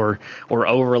advice or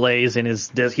overlays in his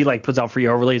disc. He like puts out free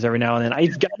overlays every now and then.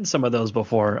 I've gotten some of those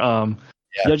before.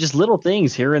 Just little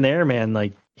things here and there, man.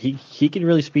 Like he can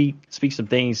really speak some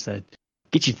things that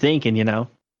get you thinking.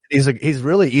 He's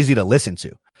really easy to listen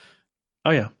to.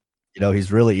 Oh yeah,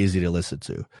 he's really easy to listen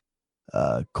to.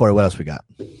 Corey, what else we got?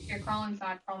 You're crawling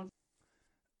side.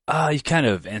 You kind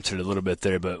of answered a little bit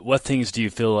there, but what things do you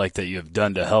feel like that you have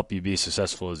done to help you be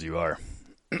successful as you are?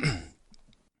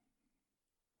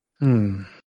 Kind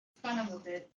of a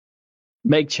bit.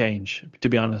 Make change, to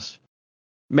be honest.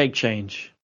 Make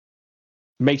change.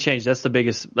 That's the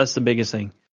biggest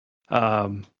thing.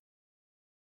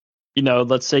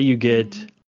 Let's say you get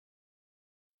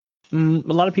a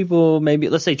lot of people, maybe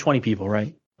let's say 20 people,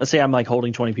 right? Let's say I'm like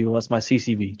holding 20 people. That's my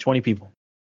CCV, 20 people.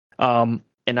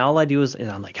 And all I do is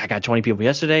I'm like, I got 20 people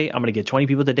yesterday. I'm going to get 20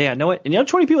 people today. I know it. And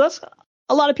 20 people, that's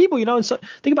a lot of people, And so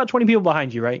think about 20 people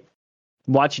behind you, right?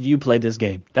 Watching you play this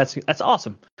game. That's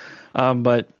awesome.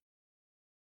 But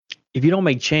if you don't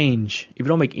make change, if you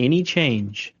don't make any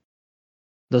change,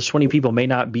 those 20 people may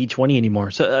not be 20 anymore.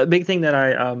 So a big thing that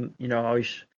I,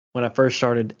 always, when I first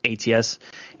started ATS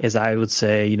is I would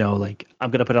say, like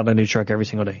I'm going to put out a new truck every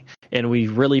single day. And we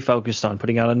really focused on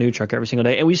putting out a new truck every single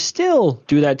day. And we still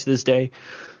do that to this day,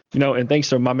 and thanks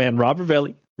to my man, Rob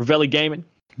Ravelli Gaming,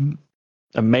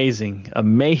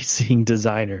 amazing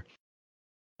designer.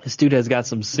 This dude has got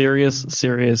some serious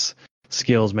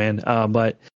skills, man.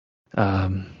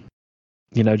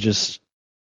 Just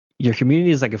your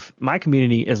community is my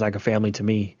community is like a family to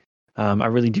me. I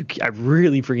really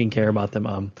freaking care about them.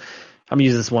 I'm gonna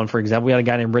use this one for example. We had a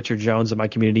guy named Richard Jones in my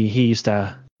community. He used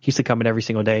to come in every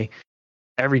single day,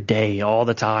 every day, all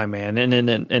the time, man.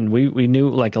 And we knew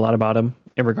like a lot about him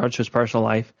in regards to his personal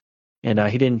life. And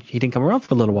he didn't come around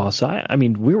for a little while. So I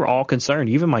mean, we were all concerned.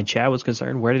 Even my chat was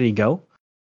concerned. Where did he go?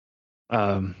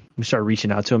 We started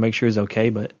reaching out to him, make sure he's okay.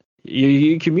 But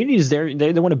your community is there.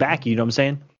 They want to back you. You know what I'm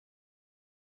saying?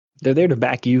 They're there to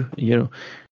back you.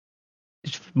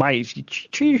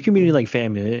 Treat your community like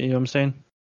family. You know what I'm saying?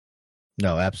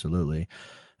 No, absolutely.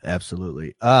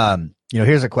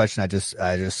 Here's a question I just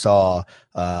saw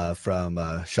from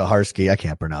Shaharsky. I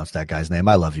can't pronounce that guy's name.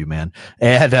 I love you, man.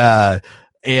 And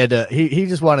And he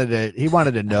just wanted to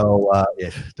know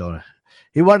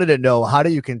he wanted to know, how do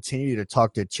you continue to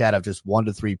talk to a chat of just 1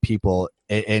 to 3 people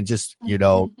and just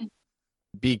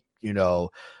be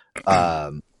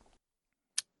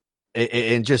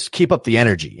and just keep up the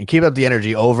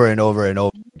energy over and over and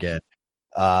over again.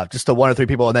 Just to 1 or 3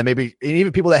 people, and then maybe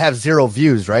even people that have 0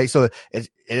 views, right? So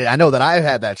I know that I've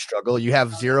had that struggle. You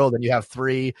have 0, then you have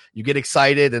 3, you get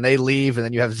excited, and they leave, and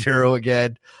then you have 0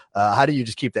 again. How do you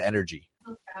just keep the energy?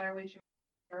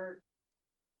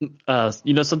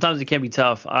 Sometimes it can be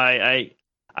tough. I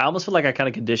almost feel like I kind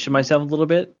of conditioned myself a little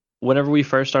bit whenever we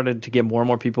first started to get more and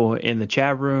more people in the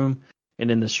chat room and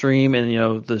in the stream,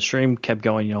 and the stream kept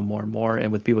going, more and more,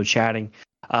 and with people chatting.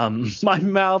 My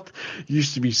mouth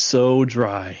used to be so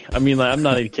dry. I mean, like, I'm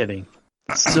not even kidding.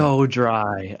 So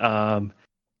dry.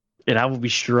 And I would be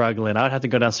struggling. I would have to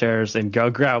go downstairs and go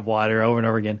grab water over and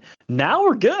over again. Now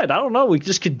we're good. I don't know. We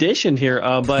just conditioned here.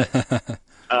 But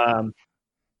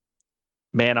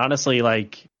man, honestly,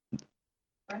 like,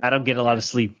 I don't get a lot of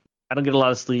sleep.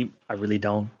 I really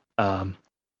don't.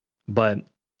 But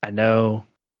I know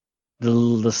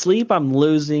the sleep I'm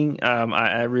losing,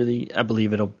 I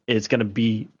believe it's going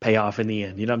to pay off in the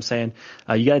end. You know what I'm saying?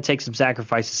 You got to take some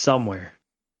sacrifices somewhere.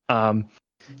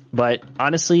 But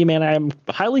honestly, man, I'm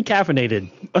highly caffeinated.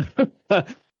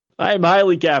 I am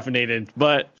highly caffeinated,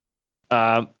 but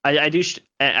I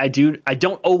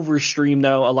don't overstream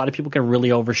though. A lot of people can really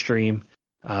overstream.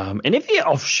 And if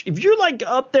you're like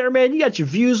up there, man, you got your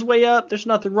views way up. There's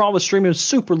nothing wrong with streaming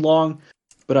super long,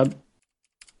 but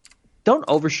don't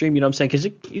overstream. You know what I'm saying? Because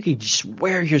you can just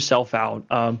wear yourself out.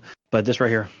 But this right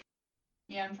here.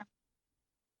 Yeah, I'm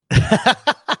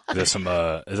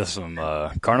trying. Is this some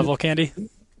carnival candy?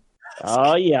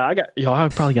 Oh yeah, I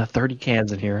probably got 30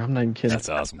 cans in here. I'm not even kidding. That's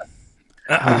awesome.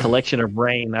 I have a collection of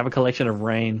rain.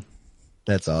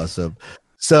 That's awesome.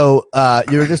 So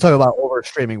you were just talking about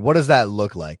overstreaming. What does that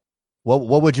look like?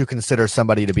 What would you consider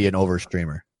somebody to be an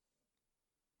overstreamer?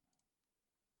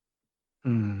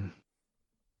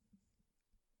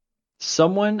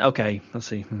 Someone, okay, let's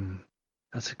see.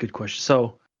 That's a good question.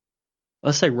 So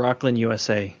let's say Rockland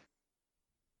USA.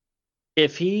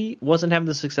 If he wasn't having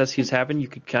the success he's having, you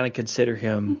could kind of consider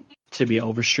him to be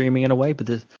overstreaming in a way, but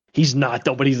he's not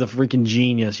though, but he's a freaking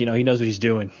genius. He knows what he's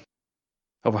doing.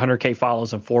 Over 100K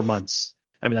follows in 4 months.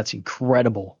 I mean, that's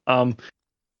incredible. But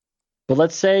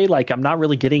let's say like I'm not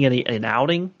really getting an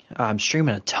outing. I'm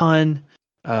streaming a ton.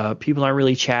 People aren't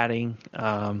really chatting.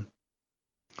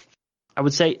 I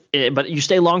would say, but you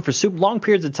stay long for super long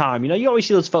periods of time. You always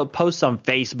see those posts on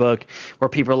Facebook where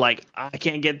people are like, I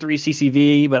can't get 3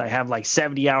 CCV, but I have like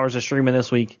 70 hours of streaming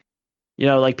this week.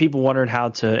 Like people wondering how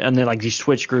to, and then like these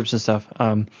Twitch groups and stuff.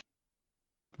 But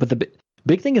the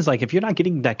big thing is like, if you're not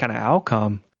getting that kind of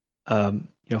outcome,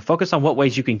 focus on what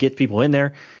ways you can get people in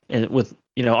there, and with,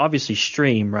 obviously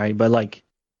stream, right? But like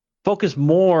focus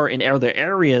more in other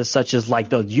areas such as like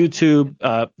the YouTube,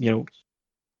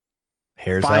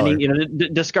 finding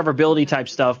discoverability type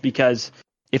stuff, because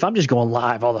if I'm just going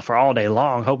live for all day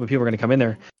long hoping people are going to come in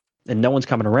there and no one's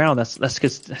coming around, that's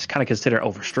kind of considered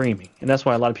overstreaming, and that's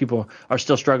why a lot of people are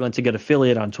still struggling to get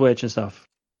affiliate on Twitch and stuff.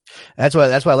 That's why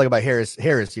I look about Harris,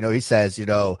 he says,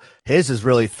 his is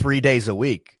really 3 days a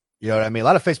week. You know what I mean? A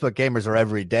lot of Facebook gamers are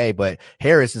every day, but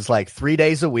Harris is like 3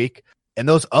 days a week, and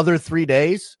those other 3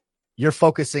 days you're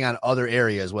focusing on other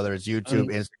areas, whether it's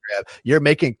YouTube, Instagram. You're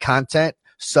making content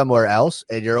somewhere else,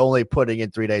 and you're only putting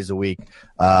in 3 days a week.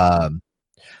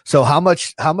 So how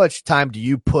much time do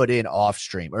you put in off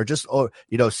stream, or just,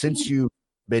 since you've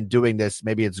been doing this,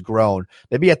 maybe it's grown,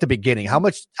 maybe at the beginning, how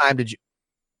much time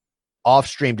off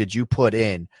stream did you put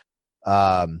in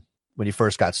when you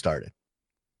first got started?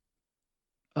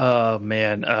 Oh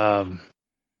man, I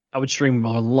would stream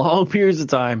long periods of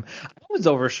time. I was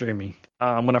over streaming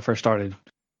when I first started,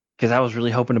 because I was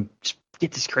really hoping to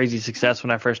get this crazy success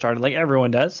when I first started, like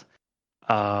everyone does.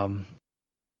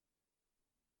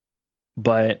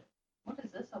 But What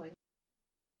is this always?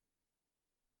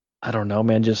 I don't know,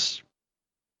 man. Just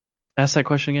ask that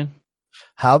question again.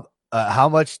 How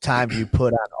much time do you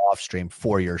put on off stream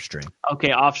for your stream?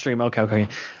 Okay, off stream. Okay,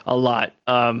 a lot.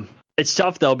 It's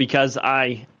tough though, because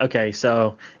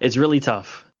so it's really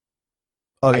tough.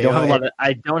 Okay,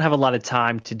 I don't have a lot of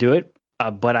time to do it,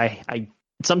 but I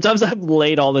sometimes I'm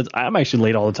late I'm actually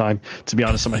late all the time, to be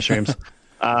honest, on my streams.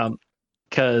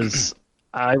 Because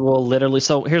I will literally,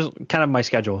 so here's kind of my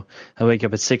schedule. I wake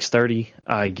up at 6:30.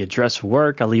 I get dressed for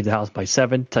work. I leave the house by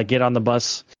 7 to get on the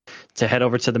bus to head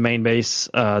over to the main base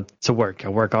to work. I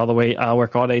work all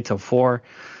day till 4.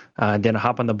 Then I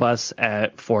hop on the bus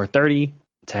at 4:30.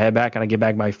 to head back, and I get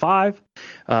back by 5.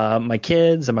 My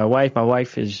kids and my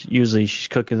wife is usually she's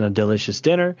cooking a delicious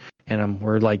dinner, and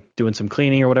we're like doing some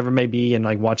cleaning or whatever it may be, and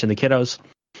like watching the kiddos.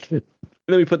 Then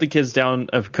we put the kids down.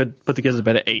 Could put the kids to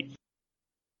bed at 8,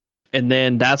 and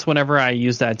then that's whenever I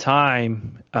use that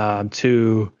time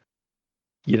to,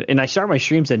 and I start my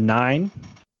streams at 9.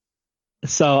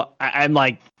 So I'm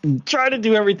like trying to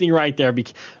do everything right there,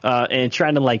 and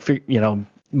trying to like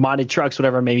modded trucks,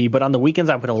 whatever maybe. But on the weekends,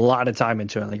 I put a lot of time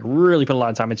into it. Like really put a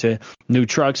lot of time into it. New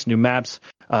trucks, new maps,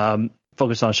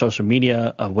 focus on social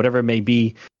media, whatever it may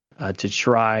be, to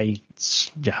try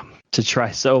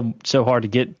so hard to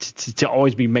get to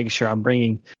always be making sure I'm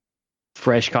bringing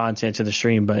fresh content to the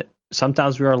stream. But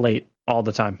sometimes we are late all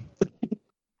the time.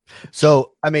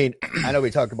 So, I mean, I know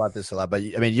we talked about this a lot, but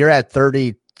I mean, you're at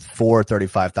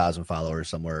 35,000 followers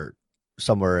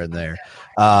somewhere in there.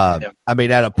 I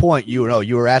mean, at a point, you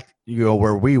were at,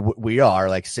 where we are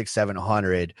like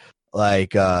 600-700.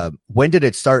 Like, when did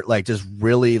it start? Like, just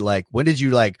really like, when did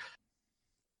you like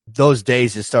those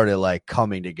days just started like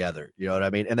coming together? You know what I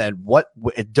mean? And then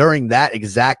during that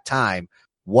exact time,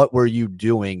 what were you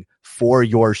doing for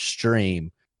your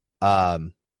stream,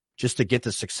 just to get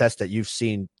the success that you've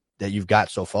seen, that you've got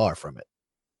so far from it?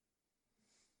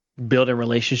 Building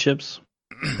relationships.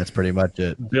 That's pretty much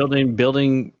it.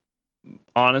 Building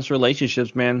honest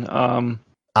relationships, man. On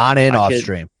and off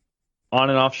stream. On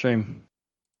and off stream.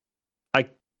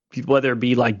 Whether it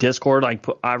be like Discord,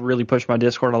 I really push my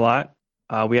Discord a lot.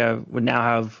 We now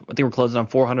have, I think we're closing on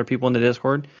 400 people in the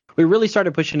Discord. We really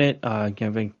started pushing it, I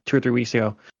think 2 or 3 weeks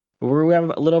ago. We have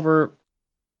a little over,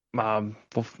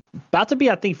 about to be,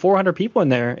 I think, 400 people in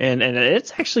there, and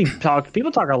it's actually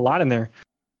people talk a lot in there.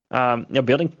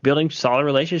 Building solid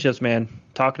relationships, man.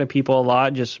 Talking to people a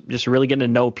lot, just really getting to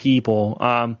know people.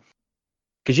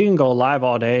 Because you can go live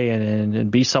all day and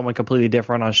be someone completely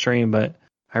different on stream, but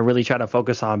I really try to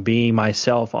focus on being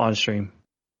myself on stream.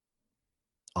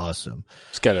 Awesome.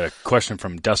 Just got a question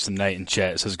from Dustin Knight in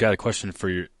chat. It says, got a question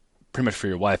pretty much for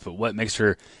your wife, but what makes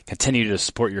her continue to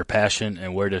support your passion,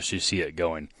 and where does she see it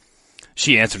going?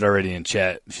 She answered already in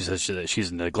chat. She says that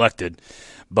she's neglected,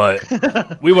 but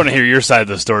we want to hear your side of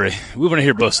the story. We want to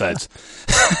hear both sides.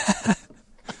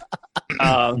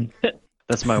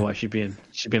 That's my wife. She's being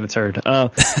a turd.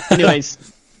 Anyways,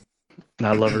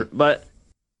 I love her, but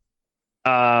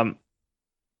I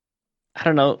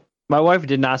don't know. My wife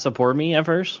did not support me at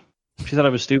first. She thought I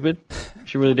was stupid.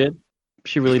 She really did.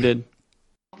 She really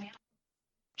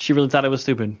thought I was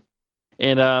stupid.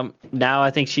 And now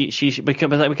I think she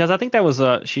because I think that was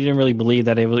she didn't really believe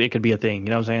that it could be a thing.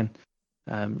 You know what I'm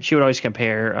saying? She would always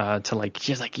compare to like,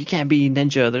 she's like, you can't be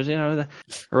Ninja. There's or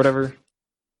whatever.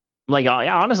 I'm like, oh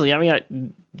yeah, honestly, I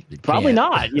mean, probably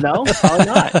not. Probably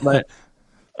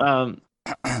not.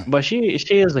 But she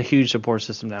is a huge support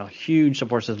system now. Huge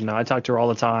support system now. I talk to her all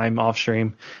the time off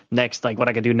stream. Next, like what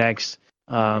I could do next.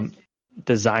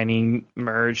 Designing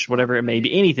merch, whatever it may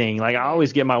be, anything. Like I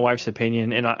always get my wife's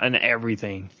opinion in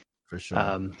everything. For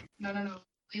sure. No.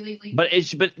 But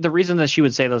the reason that she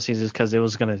would say those things is because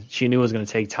she knew it was gonna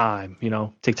take time.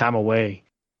 Take time away,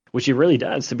 which it really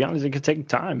does. To be honest, it could take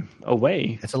time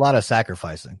away. It's a lot of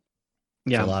sacrificing.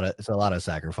 Yeah, it's a lot of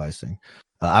sacrificing.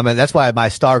 I mean, that's why my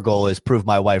star goal is prove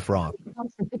my wife wrong.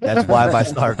 That's why my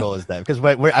star goal is that, because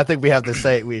I think we have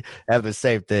the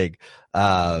same thing.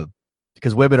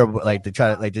 Because women are like, they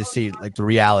try to like just see like the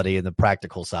reality and the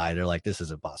practical side. They're like, this is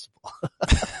impossible.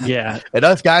 Yeah. And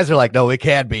us guys are like, no, it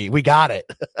can be. We got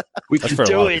it. We can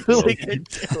do it. We can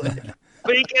do it.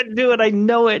 We can do it. I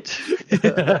know it.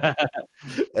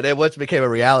 And then once it became a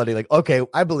reality, like, okay,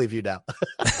 I believe you now.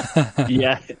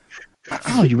 Yeah.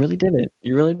 Oh, you really did it.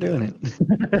 You're really doing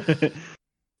it.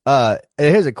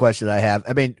 Here's a question I have.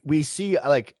 I mean, we see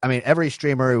every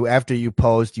streamer who, after you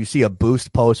post, you see a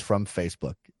boost post from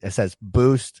Facebook. It says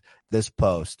boost this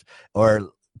post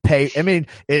or pay. I mean,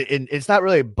 it's not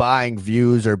really buying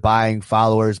views or buying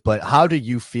followers, but how do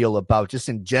you feel about just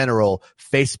in general,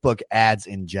 Facebook ads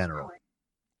in general?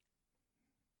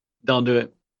 Don't do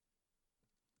it.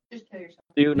 Just kill yourself.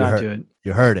 Do not do it.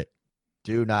 You heard it.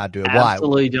 Do not do it.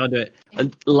 Absolutely don't do it.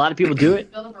 A lot of people do it.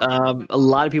 A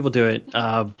lot of people do it.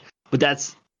 But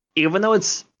that's, even though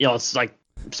it's, it's like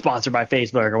sponsored by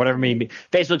Facebook or whatever it may be,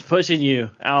 Facebook's pushing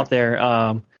you out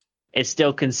there. It's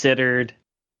still considered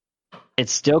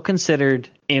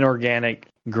inorganic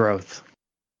growth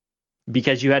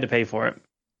because you had to pay for it.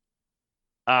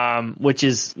 Which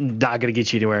is not going to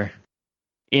get you anywhere.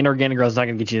 Inorganic growth is not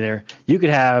going to get you there. You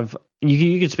could have,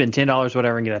 you could spend $10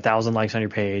 whatever and get 1,000 likes on your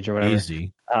page or whatever.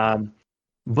 Easy.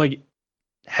 But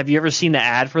have you ever seen the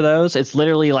ad for those? It's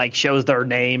literally like shows their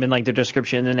name and like their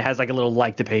description, and it has like a little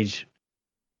like the page.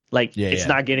 Like it's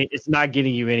not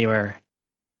getting you anywhere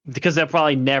because they'll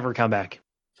probably never come back.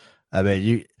 I mean,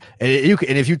 you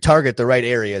and if you target the right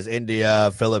areas, India,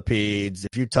 Philippines,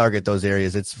 if you target those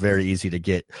areas, it's very easy to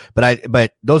get.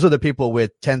 But those are the people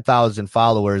with 10,000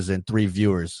 followers and 3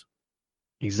 viewers.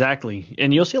 Exactly,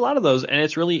 and you'll see a lot of those, and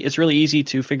it's really easy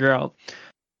to figure out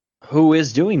who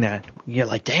is doing that. You're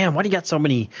like, damn, why do you got so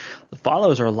many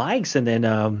follows or likes, and then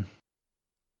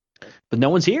but no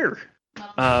one's here.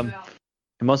 And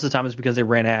most of the time it's because they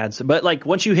ran ads. But like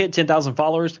once you hit 10,000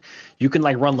 followers, you can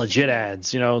like run legit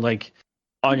ads, like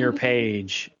on your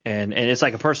page, and it's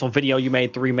like a personal video you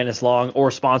made 3 minutes long, or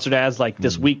sponsored ads. Like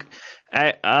this week,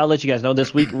 I'll let you guys know.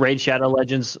 This week, Raid Shadow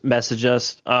Legends messaged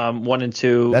us, wanted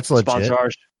to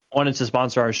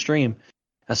sponsor our stream,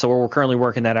 and so we're currently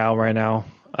working that out right now.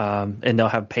 And they'll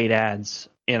have paid ads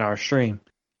in our stream.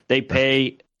 They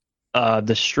pay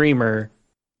the streamer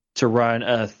to run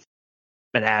an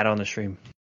ad on the stream.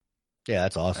 Yeah,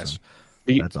 that's awesome.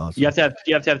 That's awesome. You have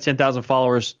to have 10,000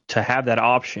 followers to have that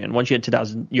option. Once you hit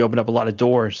 10,000, you open up a lot of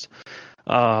doors.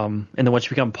 And then once you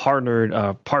become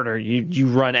partner, you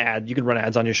run ads. You can run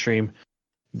ads on your stream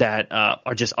that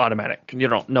are just automatic.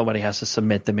 Nobody has to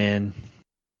submit them in.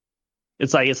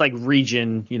 It's like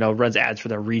region, runs ads for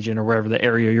their region or wherever the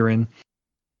area you're in.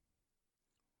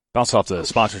 Bounce off the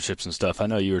sponsorships and stuff. I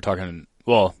know you were talking,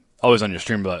 always on your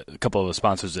stream about a couple of the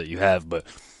sponsors that you have, but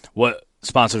what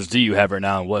sponsors do you have right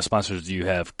now, and what sponsors do you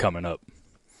have coming up?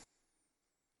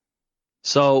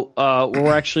 So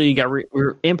we're actually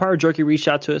Empire Jerky reached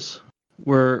out to us.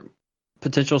 We're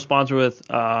potential sponsor with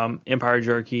Empire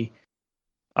Jerky.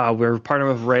 We're partner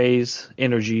with Raze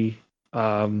Energy.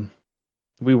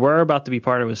 We were about to be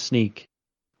partnered with Sneak,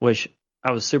 which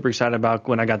I was super excited about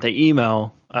when I got the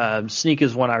email. Sneak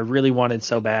is one I really wanted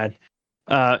so bad.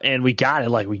 And we got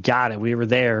it. We got it. We were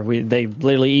there. They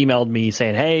literally emailed me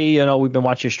saying, hey, we've been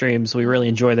watching your streams. We really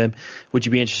enjoy them. Would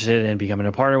you be interested in becoming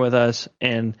a partner with us?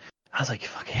 And I was like,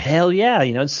 fuck, hell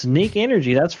yeah. Sneak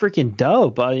Energy. That's freaking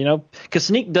dope. Because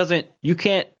Sneak you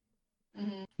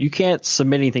can't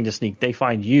submit anything to Sneak. They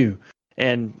find you.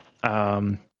 And,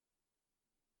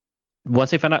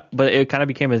 once they found out, but it kind of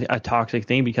became a toxic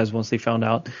thing because once they found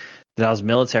out that I was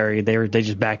military, they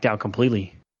just backed out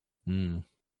completely.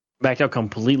 Backed out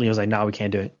completely. I was like, no, we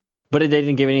can't do it. But they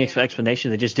didn't give any explanation.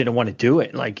 They just didn't want to do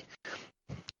it. Like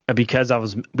because I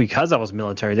was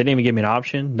military, they didn't even give me an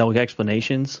option. No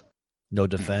explanations. No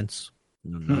defense.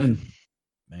 Man,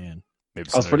 I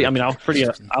was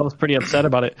pretty upset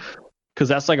about it because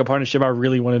that's like a partnership I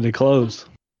really wanted to close.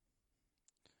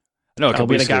 No, a couple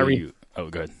weeks ago. Oh,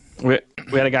 good. We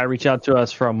had a guy reach out to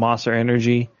us from Monster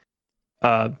Energy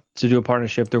to do a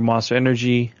partnership through Monster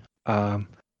Energy.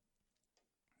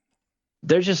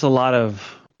 There's just a lot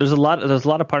of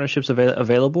partnerships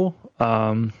available,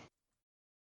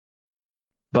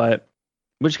 but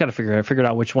we just got to figure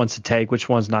out which ones to take, which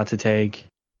ones not to take,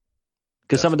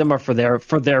 because some of them are for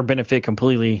their benefit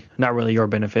completely, not really your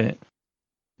benefit.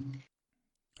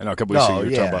 I know a couple weeks ago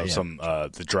you were talking about some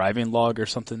the driving log or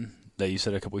something that you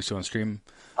said a couple weeks ago on stream.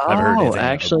 I haven't heard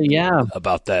anything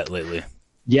about that lately.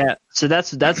 Yeah, so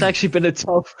that's actually been a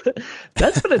tough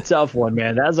one,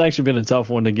 man. That's actually been a tough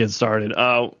one to get started.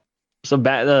 A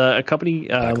company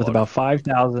with about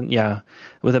 5,000, they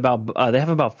have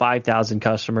about 5,000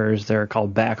 customers. They're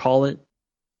called Backhaul It.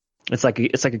 It's like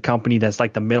a company that's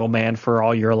like the middleman for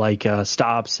all your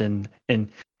stops and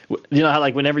how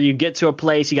like whenever you get to a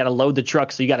place you got to load the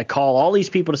truck, so you got to call all these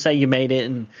people to say you made it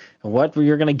and what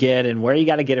you're gonna get and where you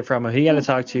got to get it from and who you got to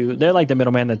talk to. They're like the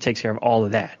middleman that takes care of all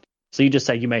of that. So you just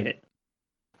say you made it.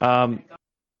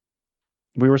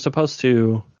 We were supposed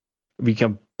to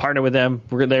become partner with them.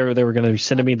 They were going to be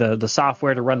sending me the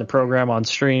software to run the program on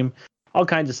stream, all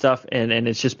kinds of stuff, and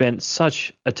it's just been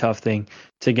such a tough thing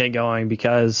to get going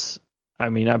because I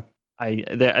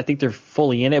think they're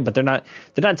fully in it, but they're not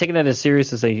taking it as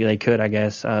serious as they could, I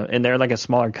guess. And they're like a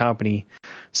smaller company,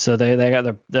 so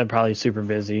they're probably super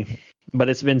busy. But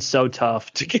it's been so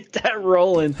tough to get that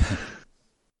rolling.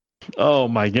 Oh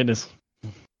my goodness.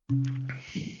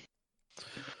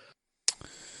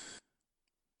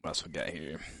 What else we got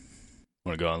here?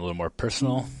 Want to go on a little more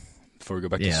personal before we go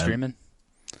back to streaming?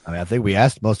 I mean, I think we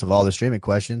asked most of all the streaming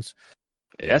questions.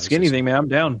 Ask anything, man. I'm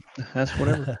down. That's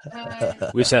whatever.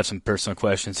 We just have some personal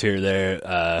questions here or there,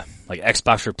 like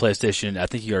Xbox or PlayStation. I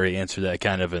think you already answered that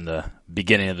kind of in the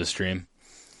beginning of the stream.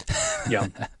 Yeah.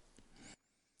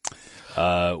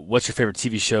 What's your favorite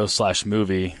TV show /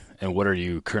 movie, and what are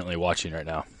you currently watching right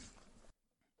now?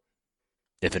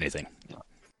 If anything.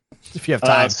 If you have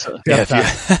time.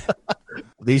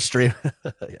 These stream.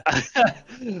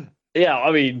 Yeah,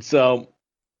 I mean, so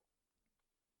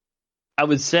I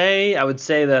would say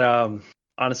that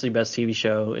honestly, best TV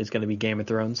show is going to be Game of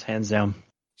Thrones, hands down.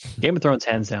 Game of Thrones,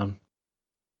 hands down.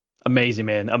 Amazing,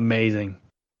 man, amazing.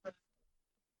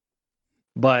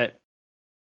 But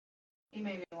He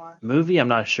made me watch. movie, I'm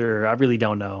not sure. I really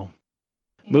don't know.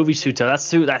 Movie's too tough.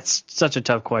 That's such a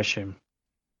tough question.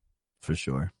 For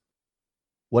sure.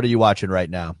 What are you watching right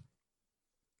now?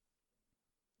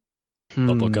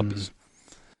 Bubble Guppies.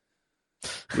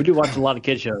 We do watch a lot of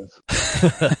kid shows.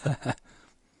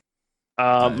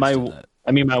 I My understand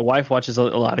that. my wife watches a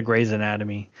lot of Grey's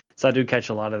Anatomy, so I do catch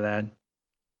a lot of that.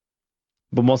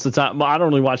 But most of the time, I don't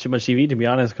really watch too much TV, to be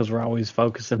honest, because we're always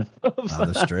focusing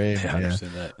On the stream. Yeah, I Yeah.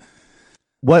 understand that.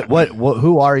 What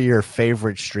who are your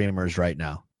favorite streamers right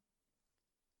now?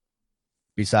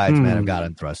 Besides Man of God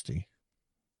and Thrusty.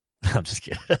 I'm just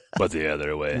kidding. But the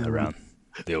other way around,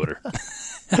 the order.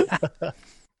 That's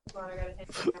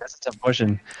a tough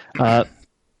question.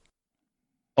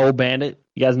 Old Bandit,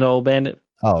 you guys know Old Bandit?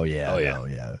 Oh yeah. Oh, yeah. Oh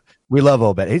yeah. We love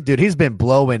Obed. Dude, he's been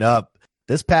blowing up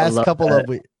this past love couple that. of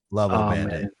weeks. Love Oh Obed.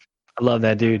 man, I love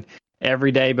that dude.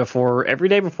 Every day before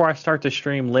I start the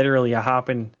stream, literally I hop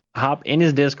in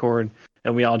his Discord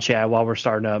and we all chat while we're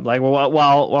starting up. Like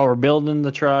while we're building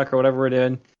the truck or whatever we're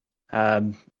doing. I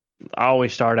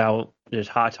always start out just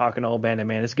hot talking to Old Bandit,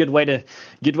 man. It's a good way to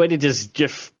just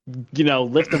lift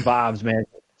the vibes, man.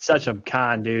 Such a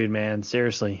kind dude, man.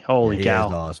 Seriously, holy He cow,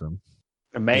 is awesome.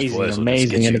 His voice will just amazing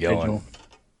get you individual. going.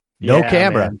 No Yeah,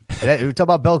 camera. man. And we talk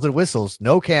about bells and whistles.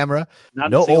 No camera. Not a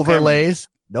No single camera. overlays.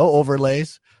 No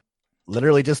overlays.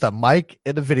 Literally just a mic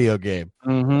in a video game.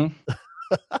 Mm-hmm.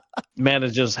 Man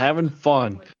is just having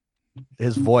fun.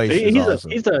 His voice is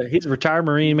awesome. He's a retired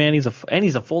Marine, man. He's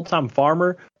a full-time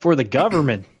farmer for the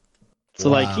government. So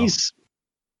like Wow. he's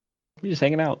just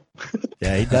hanging out.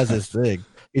 Yeah, he does his thing.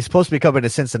 He's supposed to be coming to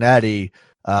Cincinnati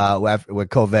when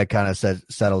COVID kind of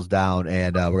settles down,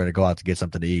 and we're going to go out to get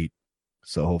something to eat.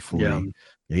 So hopefully, Yeah.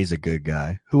 he's a good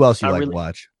guy. Who else you I like really- to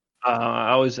watch?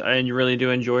 And you really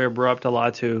do enjoy Abrupt a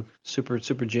lot too. Super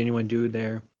genuine dude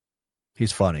there.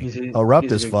 He's funny. He's a- Rupt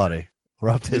he's a is good funny.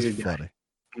 Rupt He's a is good guy. funny.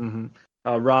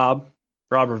 Mm-hmm. Rob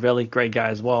Ravelli, great guy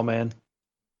as well, man.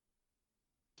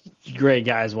 Great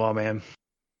guy as well, man.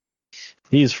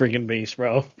 He's a freaking beast,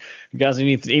 bro. You guys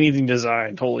need anything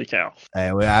designed? Holy cow!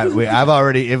 And I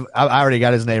already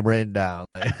got his name written down.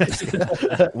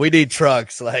 We need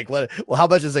trucks. Like what? Well, how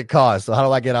much does it cost? So how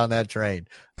do I get on that train?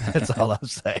 That's all I'm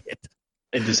saying.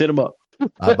 And just hit him up.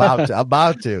 I'm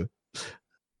about to.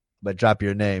 But drop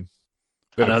your name.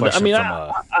 We have a question I from,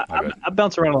 go ahead. I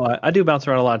bounce around a lot. I do bounce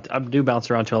around a lot. I do bounce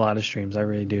around to a lot of streams. I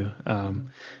really do.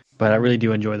 But I really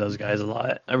do enjoy those guys a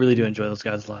lot.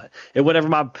 And whenever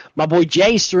my boy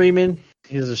Jay's streaming,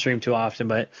 he doesn't stream too often,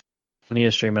 but when he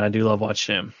is streaming, I do love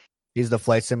watching him. He's the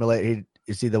flight simulator.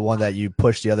 Is he the one that you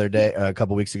pushed the other day, a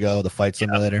couple weeks ago? The flight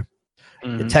simulator.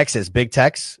 Mhm. Texas, Big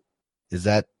Tex. Is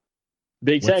that?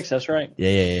 Big What's- Tex, that's right.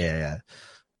 Yeah.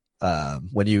 I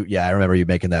remember you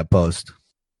making that post.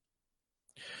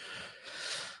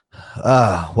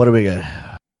 What do we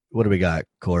got? What do we got,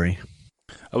 Corey?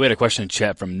 We had a question in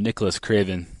chat from Nicholas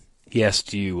Craven. He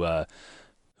asked you,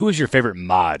 who is your favorite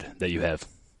mod that you have?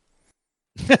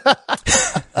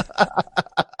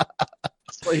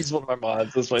 He's one of my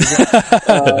mods. That's why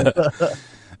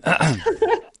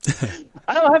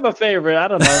I don't have a favorite. I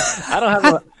don't know. I don't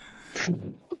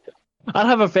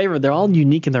have a favorite. They're all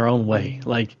unique in their own way.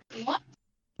 Like What?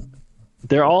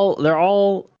 they're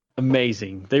all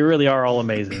amazing. They really are all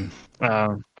amazing.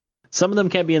 Some of them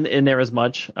can't be in there as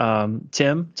much.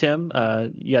 Tim,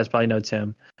 you guys probably know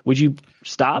Tim. Would you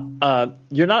stop?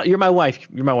 You're my wife.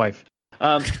 You're my wife.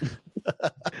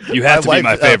 You have to be wife-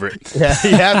 my favorite. Yeah,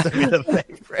 you have to be the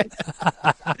favorite.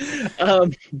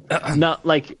 Not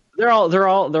like they're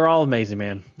all amazing,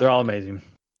 man. They're all amazing.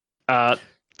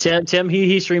 Tim,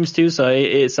 he streams too, so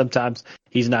it sometimes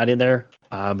he's not in there,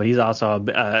 but he's also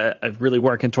really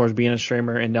working towards being a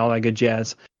streamer and all that good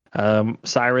jazz.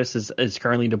 Cyrus is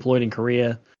currently deployed in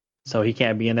Korea, so he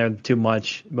can't be in there too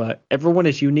much. But everyone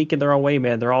is unique in their own way,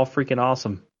 man. They're all freaking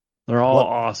awesome. They're all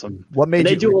awesome. What made And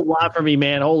they you? do a lot for me,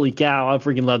 man. Holy cow, I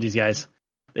freaking love these guys.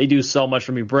 They do so much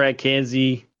for me. Brett,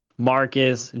 Kenzie,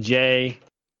 Marcus, Jay,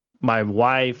 my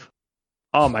wife.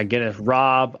 Oh my goodness,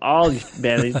 Rob, all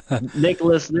man,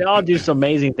 Nicholas. They all do some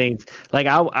amazing things. Like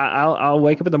I'll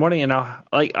wake up in the morning and I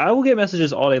will get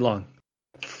messages all day long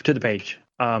to the page.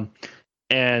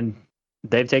 And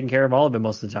they've taken care of all of it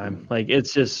most of the time. Like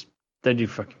it's just they do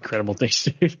fucking incredible things,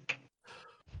 dude.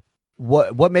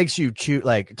 What makes you choose?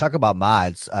 Like, talk about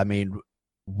mods. I mean,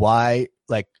 why?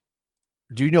 Like,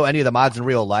 do you know any of the mods in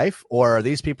real life, or are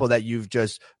these people that you've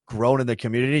just grown in the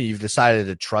community and you've decided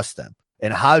to trust them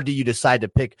And how do you decide to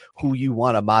pick who you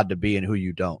want a mod to be and who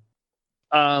you don't?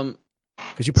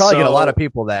 Because you probably get a lot of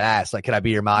people that ask, like, "Can I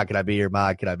be your mod? Can I be your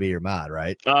mod? Can I be your mod?"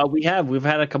 Right? We've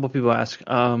had a couple people ask.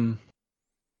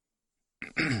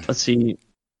 Let's see,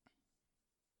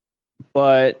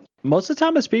 but most of the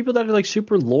time it's people that are like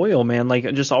super loyal, man. Like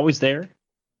just always there,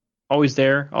 always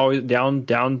down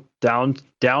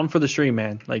for the stream,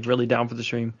 man. Like really down for the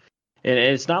stream. And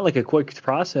it's not like a quick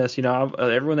process, you know.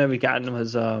 Everyone that we've gotten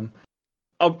was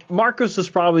Marcos was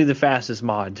probably the fastest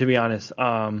mod, to be honest.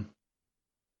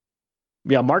 Marcos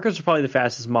was probably the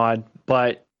fastest mod,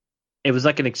 but it was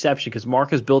like an exception because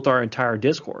Marcos built our entire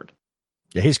Discord.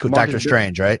 Yeah, he's cool. Doctor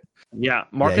Strange, right? Yeah,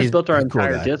 Marcus built our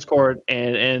entire Discord,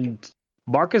 and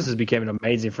Marcus has become an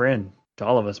amazing friend to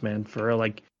all of us, man. For real,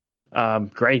 like,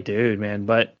 great dude, man.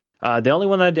 But the only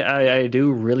one I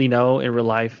do really know in real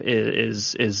life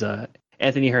is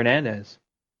Anthony Hernandez,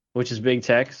 which is Big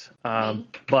Tex.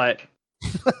 But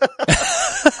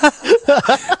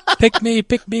pick me.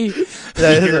 You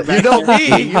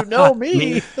know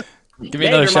me. Give me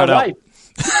another shout out.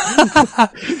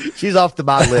 She's off the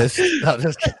mod list. No,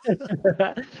 just kidding.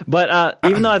 But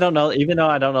even though I don't know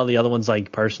the other ones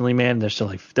like personally, man, they're still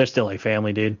like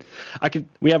family, dude.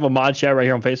 We have a mod chat right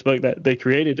here on Facebook that they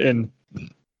created, and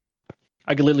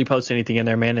I could literally post anything in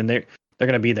there, man, and they're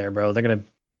gonna be there, bro. They're gonna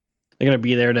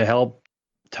be there to help,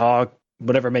 talk,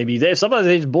 whatever it may be. Sometimes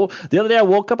they just the other day I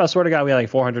woke up, I swear to God, we had like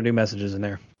 400 new messages in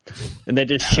there, and they're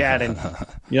just chatting. You know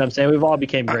what I'm saying? We've all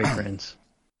became great friends.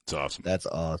 It's awesome. That's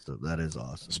awesome. That is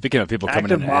awesome. Speaking of people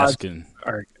coming in and asking,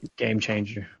 are game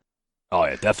changer. Oh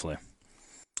yeah, definitely.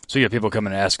 So you have people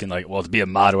coming and asking, like, well, to be a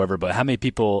mod or whatever, but how many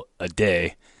people a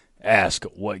day ask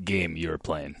what game you're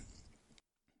playing?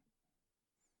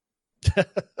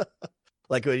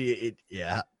 Like,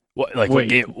 yeah. What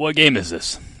game? What game is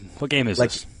this? What game is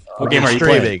this? What game are you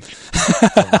playing?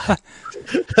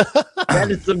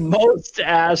 That is the most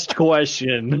asked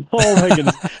question. Oh my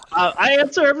goodness! I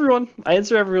answer everyone.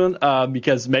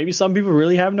 Because maybe some people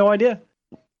really have no idea.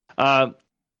 But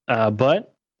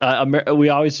we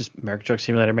always just American Truck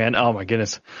Simulator, man. Oh my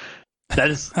goodness, that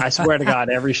is. I swear to God,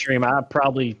 every stream I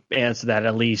probably answer that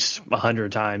at least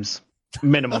 100 times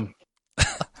minimum.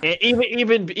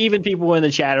 Even people in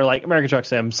the chat are like American Truck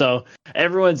Sim, so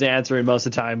everyone's answering most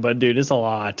of the time. But dude, it's a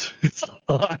lot. It's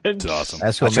awesome.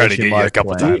 That's I tried to get you a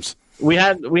couple times. We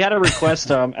had a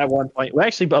request at one point. We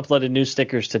actually uploaded new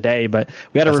stickers today, but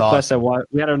we had a request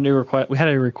We had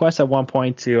a request at one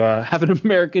point to have an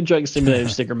American Truck Simulator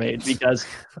sticker made because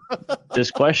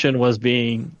this question was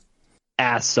being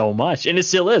asked so much, and it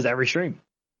still is every stream.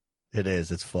 It is.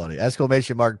 It's funny.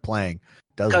 !Playing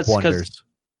does wonders.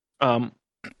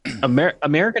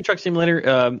 American Truck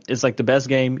Simulator is like the best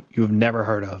game you've never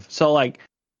heard of. So like,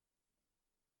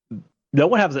 no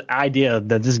one has an idea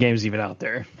that this game is even out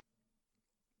there.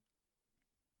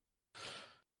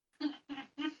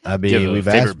 I mean, do you have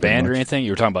a favorite band or anything?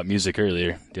 You were talking about music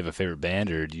earlier. Do you have a favorite band,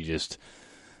 or do you just?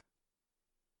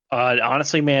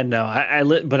 Honestly, man, no.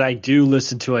 But I do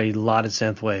listen to a lot of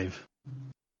synthwave.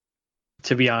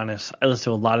 To be honest, I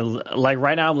listen to a lot of like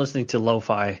right now. I'm listening to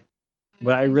lo-fi.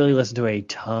 But I really listen to a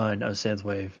ton of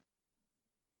synthwave.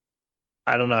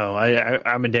 I don't know.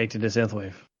 I'm addicted to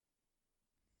synthwave.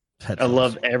 I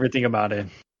love everything about it.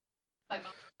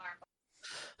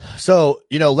 So,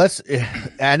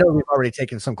 I know we've already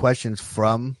taken some questions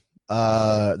from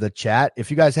the chat.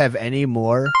 If you guys have any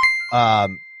more,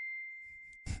 man,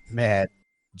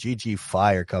 GG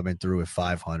Fire coming through with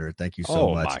 500. Thank you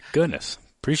so much. Oh my goodness.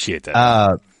 Appreciate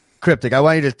that. Cryptic, I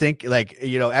want you to think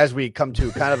as we come to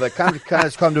kind of come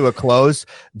to a close,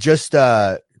 just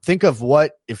think of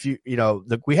what if we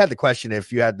had the question,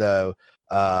 if you had the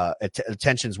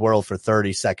attention's world for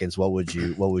 30 seconds, what would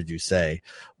you say?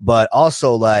 But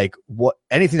also like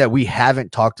anything that we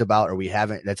haven't talked about or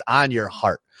that's on your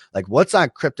heart, like what's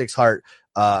on Cryptic's heart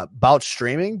about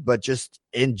streaming, but just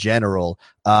in general.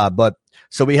 But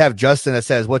so we have Justin that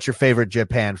says, what's your favorite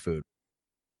Japan food?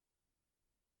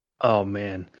 Oh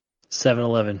man.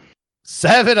 7-Eleven.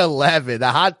 7-Eleven, the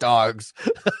hot dogs.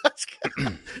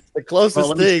 The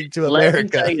closest thing to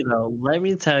America. Let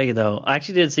me tell you though. I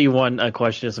actually did see one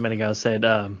question just a minute ago. Said,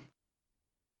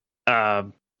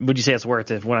 would you say it's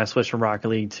worth it when I switched from Rocket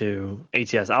League to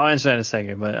ATS? I'll answer that in a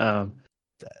second. But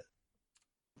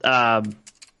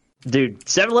dude,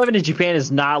 7-Eleven in Japan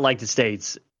is not like the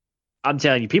States. I'm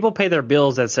telling you, people pay their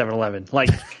bills at 7-Eleven.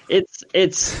 Like it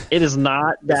is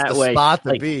not that way. Spot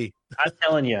to be.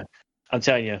 I'm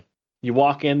telling you, you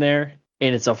walk in there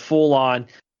and it's a full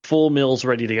meals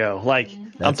ready to go. Like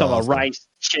I'm talking about rice,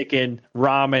 chicken,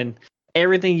 ramen,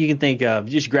 everything you can think of.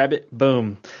 You just grab it,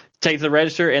 boom. take to the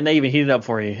register, and they even heat it up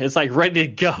for you. It's like ready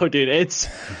to go, dude. It's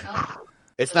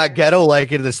not ghetto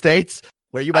like in the States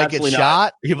where you might get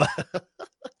shot.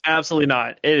 Absolutely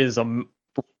not. It is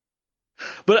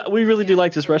but we really do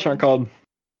like this restaurant called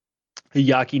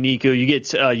Yakiniku. You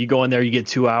get you go in there, you get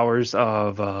 2 hours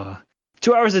of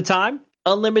 2 hours of time,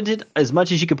 unlimited, as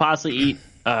much as you could possibly eat.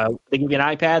 They give you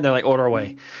an iPad. They're like, order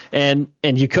away, and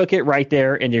you cook it right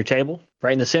there in your table,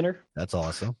 right in the center. That's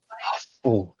awesome.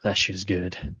 Oh, that shit's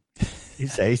good. He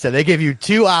said they give you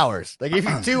 2 hours. They give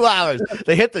you 2 hours.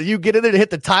 You get in there to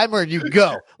hit the timer and you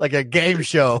go like a game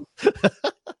show.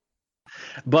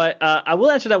 But I will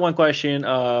answer that one question.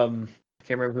 I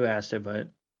can't remember who asked it, but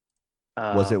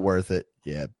was it worth it?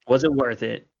 Yeah. Was it worth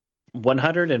it?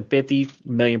 150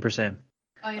 million%.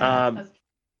 Oh, yeah.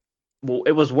 Well,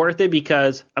 it was worth it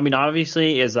because, I mean,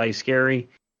 obviously, it's like scary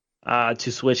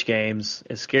to switch games.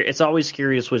 It's scary. It's always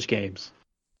scary to switch games.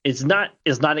 It's not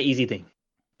an easy thing.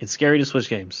 It's scary to switch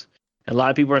games. A lot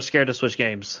of people are scared to switch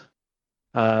games.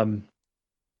 But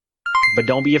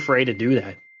don't be afraid to do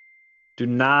that. Do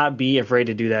not be afraid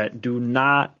to do that. Do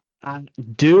not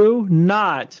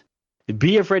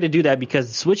be afraid to do that,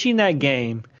 because switching that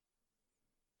game,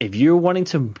 if you're wanting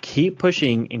to keep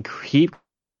pushing and keep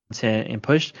content and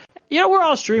push, we're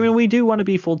all streaming. We do want to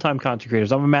be full-time content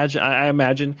creators. I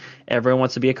imagine everyone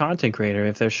wants to be a content creator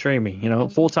if they're streaming,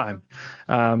 full-time.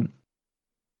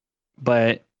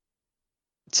 But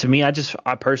to me, I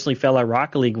personally felt like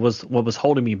Rocket League was what was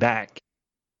holding me back.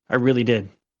 I really did.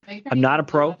 I'm not a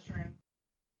pro.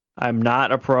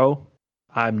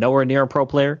 I'm nowhere near a pro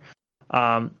player.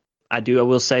 I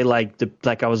will say,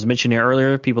 like I was mentioning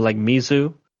earlier, people like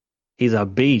Mizu, he's a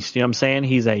beast. You know what I'm saying?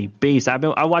 He's a beast. I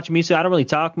watch Mizu. I don't really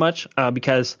talk much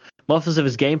because most of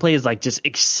his gameplay is like just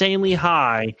insanely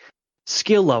high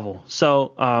skill level.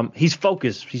 So he's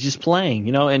focused. He's just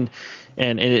playing, and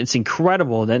it's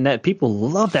incredible. Then that people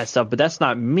love that stuff, but that's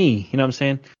not me. You know what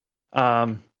I'm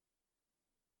saying?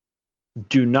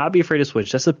 Do not be afraid to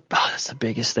switch. That's the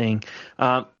biggest thing.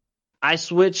 I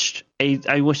switched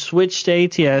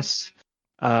to ATS.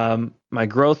 My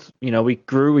growth, we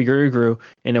grew,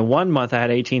 and in 1 month I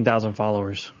had 18,000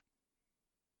 followers.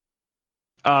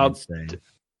 And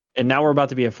now we're about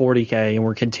to be at 40K, and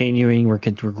we're continuing. We're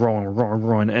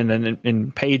growing, and then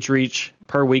in page reach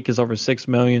per week is over 6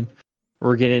 million.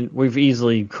 We've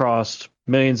easily crossed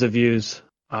millions of views.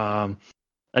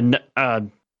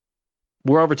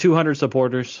 We're over 200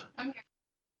 supporters.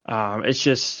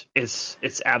 It's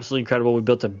absolutely incredible. We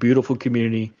built a beautiful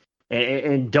community,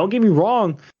 and don't get me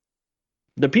wrong,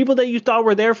 the people that you thought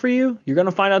were there for you, you're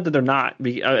gonna find out that they're not.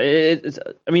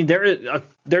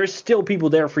 There's still people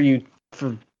there for you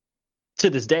to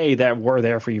this day that were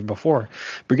there for you before,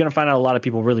 but you're gonna find out a lot of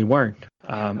people really weren't,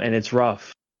 and it's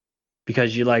rough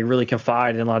because you like really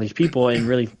confide in a lot of these people and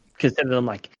really consider them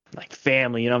like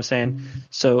family. You know what I'm saying?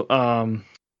 So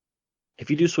if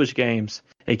you do switch games,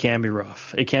 it can be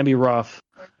rough.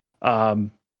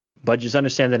 But just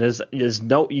understand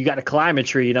that you got to climb a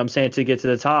tree, you know what I'm saying, to get to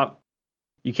the top.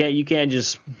 You can't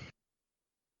just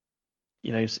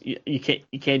you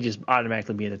can't just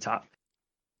automatically be at the top.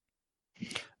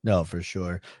 No, for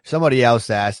sure. Somebody else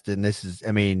asked, and this is,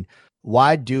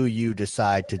 why do you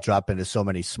decide to drop into so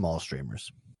many small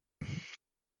streamers?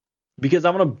 Because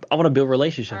I want to build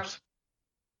relationships.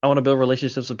 I want to build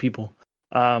relationships with people.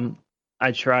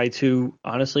 I try to,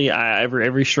 honestly,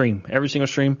 every single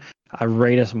stream, I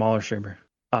rate a smaller streamer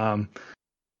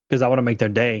because I want to make their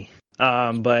day.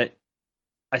 But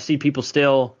I see people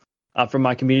still from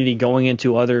my community going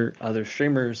into other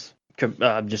streamers,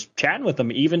 just chatting with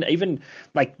them, even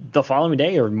like the following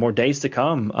day or more days to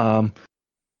come.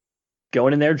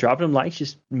 Going in there, dropping them likes,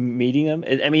 just meeting them.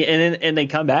 And they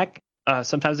come back.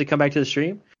 Sometimes they come back to the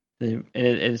stream, and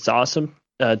it's awesome.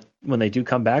 When they do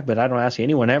come back, but I don't ask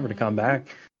anyone ever to come back.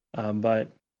 But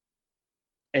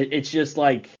it's just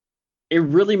like, it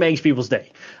really makes people's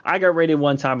day. I got rated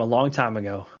one time a long time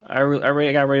ago. I got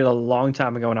rated a long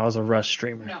time ago when I was a Rush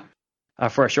streamer.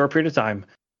 For a short period of time.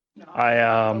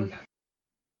 I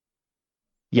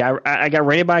got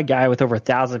rated by a guy with over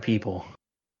 1,000 people,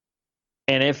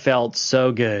 and it felt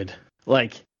so good.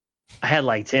 Like I had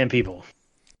like 10 people.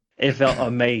 It felt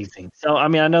amazing. So I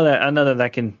know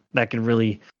that can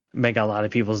really make a lot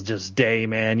of people's just day,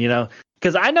 man.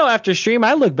 Because I know after stream,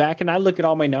 I look back and I look at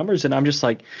all my numbers, and I'm just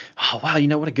like, oh wow,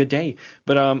 what a good day.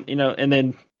 But and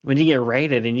then when you get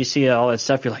rated and you see all that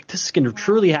stuff, you're like, this is gonna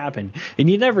truly happen, and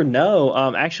you never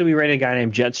know. Actually, we rated a guy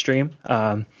named Jetstream.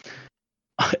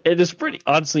 It is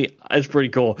it's pretty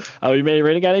cool. We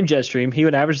rated a guy named Jetstream. He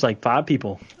would average like 5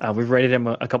 people. We've rated him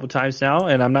a couple times now,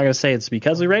 and I'm not gonna say it's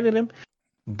because we rated him.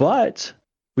 But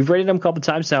We've rated him a couple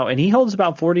times now, and he holds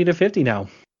about 40 to 50 now.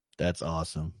 That's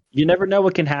awesome. You never know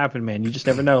what can happen, man. You just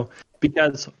never know.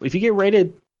 Because if you get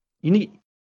rated,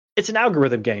 it's an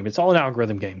algorithm game. It's all an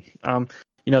algorithm game.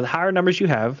 The higher numbers you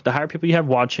have, the higher people you have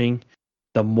watching,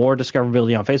 the more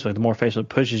discoverability on Facebook, the more Facebook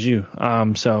pushes you.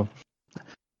 So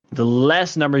the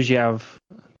less numbers you have,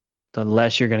 the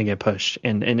less you're going to get pushed.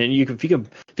 And then if you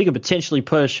can potentially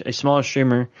push a smaller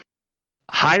streamer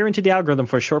higher into the algorithm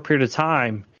for a short period of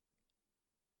time,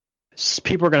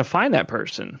 people are going to find that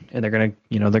person, and they're going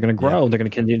to grow. Yeah. They're going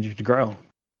to continue to grow.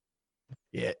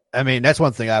 Yeah, I mean, that's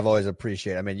one thing I've always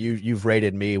appreciated. I mean, you've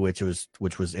rated me, which was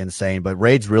insane, but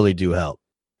raids really do help.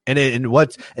 And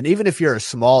even if you're a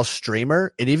small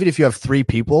streamer, and even if you have 3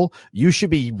 people, you should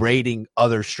be rating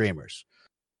other streamers,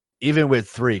 even with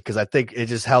 3, because I think it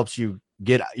just helps you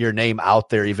get your name out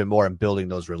there even more and building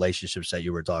those relationships that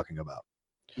you were talking about.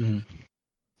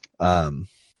 Mm-hmm.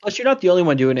 Plus, you're not the only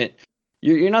one doing it.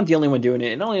 You're not the only one doing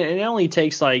it. It only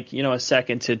takes like a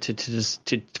second to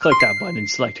click that button and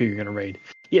select who you're going to raid.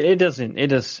 Yeah, it doesn't.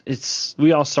 It's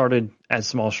we all started as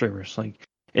small streamers, like,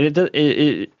 and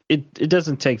it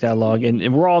doesn't take that long.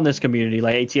 And we're all in this community,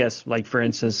 like ATS. Like, for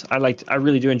instance, I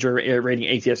really do enjoy raiding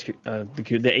ATS,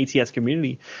 the ATS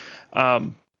community.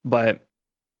 But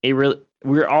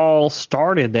we're all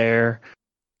started there,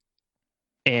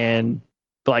 and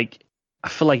like, I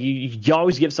feel like you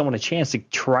always give someone a chance to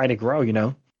try to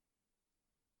grow,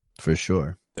 For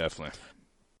sure. Definitely.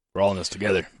 We're all in this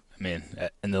together. I mean,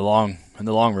 in the long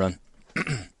run.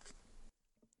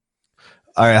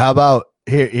 All right, how about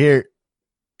here's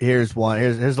one.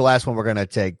 Here's the last one we're going to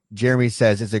take. Jeremy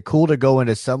says, is it cool to go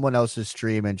into someone else's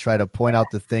stream and try to point out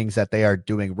the things that they are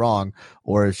doing wrong,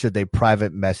 or should they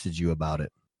private message you about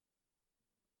it?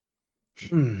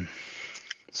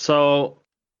 So,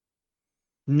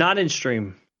 not in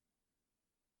stream.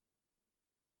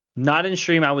 Not in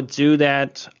stream. I would do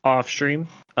that off stream,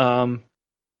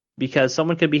 because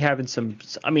someone could be having some.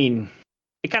 I mean,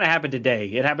 it kind of happened today.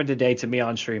 It happened today to me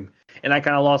on stream, and I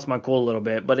kind of lost my cool a little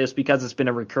bit. But it's because it's been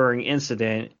a recurring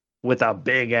incident with a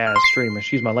big ass streamer.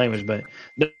 Excuse my language, but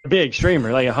the big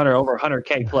streamer, like over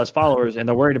 100K plus followers, and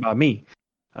they're worried about me.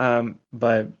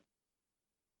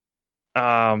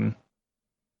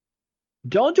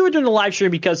 Don't do it during the live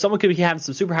stream, because someone could be having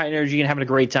some super high energy and having a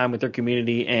great time with their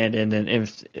community, and then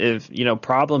if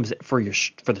problems for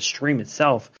the stream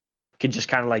itself can just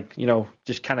kind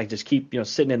of just keep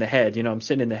sitting in the head. I'm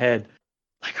sitting in the head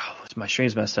like, oh, my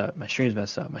stream's messed up. My stream's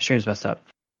messed up.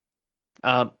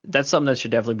 That's something that should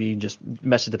definitely be just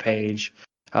message the page.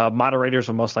 Moderators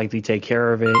will most likely take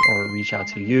care of it or reach out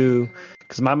to you,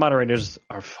 because my moderators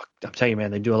are. I'm telling you, man,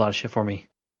 they do a lot of shit for me.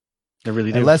 They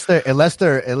really do. Unless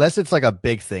it's like a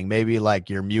big thing, maybe like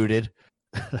you're muted.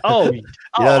 Oh, you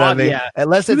know what I mean? Yeah.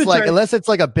 Unless it's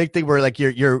like a big thing where like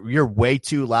you're way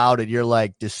too loud and you're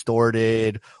like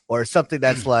distorted or something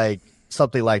that's like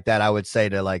something like that. I would say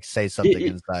to like say something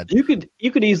inside. You could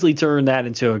easily turn that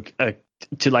into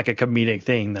to like a comedic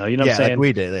thing, though. You know what I'm saying? Like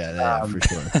we did. Yeah, for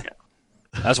sure.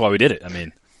 That's why we did it. I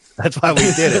mean, that's why we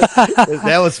did it.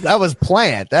 That was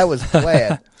planned. That was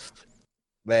planned.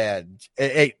 Man,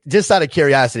 hey, just out of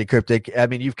curiosity, Cryptic, I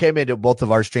mean, you've came into both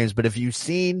of our streams, but have you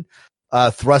seen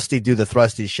Thrusty do the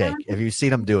Thrusty shake? Have you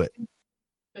seen him do it?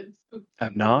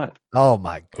 I've not. Oh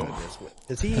my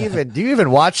goodness. Do you even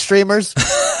watch streamers?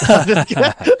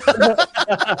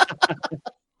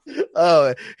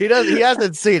 Oh, he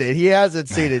hasn't seen it. He hasn't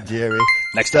seen it, Jeremy.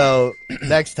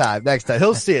 Next time.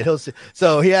 He'll see it.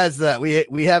 So he has that.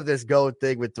 We have this go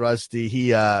thing with Thrusty.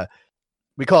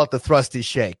 We call it the Thrusty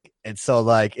shake. And so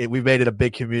like we made it a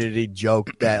big community joke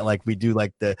that like we do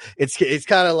like it's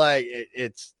kind of like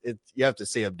it's you have to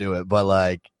see him do it, but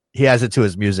like he has it to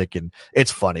his music and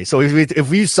it's funny. So if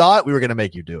we saw it, we were going to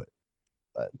make you do it.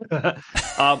 But.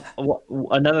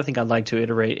 Another thing I'd like to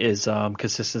iterate is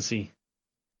consistency.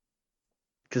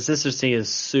 Consistency is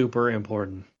super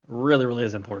important. Really, really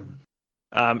is important.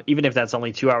 Even if that's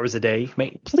only 2 hours a day,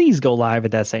 please go live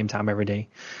at that same time every day.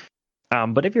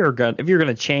 But if you're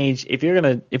gonna change, if you're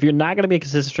not gonna be a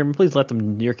consistent streamer, please let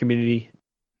your community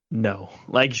know,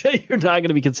 like you're not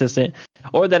gonna be consistent,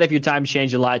 or that if your time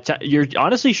changes a lot, you're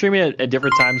honestly streaming at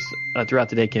different times throughout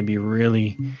the day can be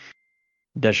really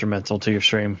detrimental to your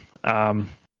stream.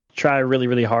 Try really,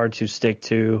 really hard to stick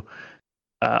to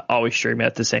always streaming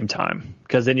at the same time,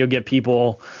 because then you'll get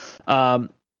people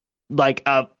like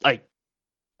a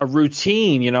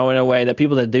routine, in a way that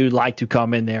people that do like to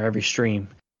come in there every stream.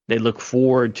 They look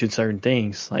forward to certain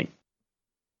things,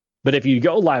 but if you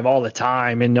go live all the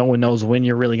time and no one knows when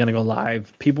you're really going to go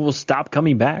live, people will stop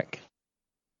coming back.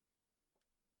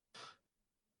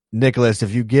 Nicholas,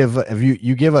 if you give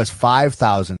us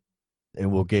 5,000,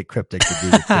 and we'll get Cryptic to do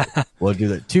the we'll do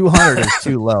the 200 is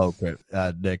too low.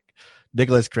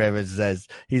 Nicholas Craven says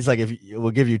he's like,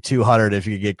 we'll give you 200 if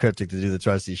you get Cryptic to do the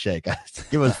trusty shake.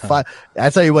 Give us five. I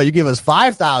tell you what, you give us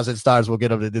 5,000 stars, we'll get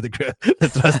him to do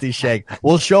the trusty shake.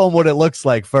 We'll show him what it looks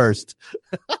like first.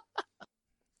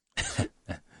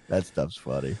 That stuff's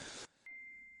funny.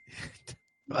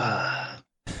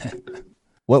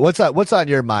 What's on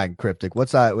your mind, Cryptic?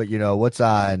 What's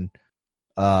on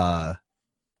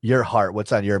your heart?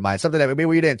 What's on your mind? Something that maybe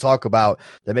we didn't talk about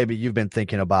that maybe you've been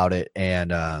thinking about it,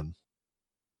 and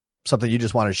something you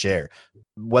just want to share,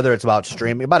 whether it's about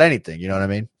streaming, about anything. You know what I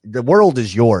mean? The world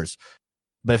is yours,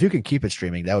 but if you can keep it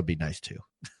streaming, that would be nice too.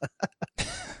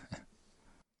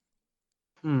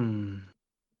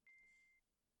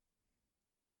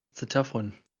 It's a tough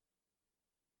one.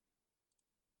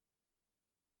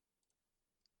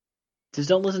 Just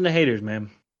don't listen to haters, man.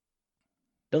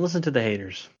 Don't listen to the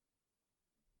haters.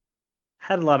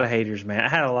 Had a lot of haters, man. I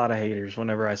had a lot of haters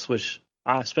whenever I switched,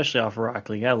 especially off of Rocket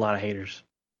League. I had a lot of haters.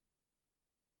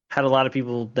 Had a lot of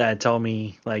people that told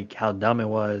me like how dumb it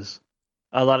was.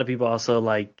 A lot of people also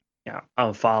like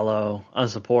unfollow,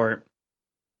 unsupport,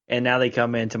 and now they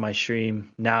come into my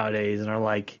stream nowadays and are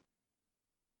like,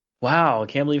 "Wow, I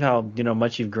can't believe how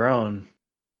much you've grown."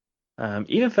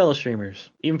 Even fellow streamers,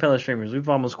 we've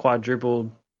almost quadrupled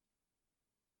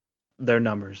their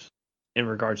numbers in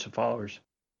regards to followers.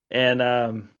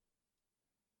 And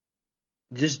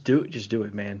just do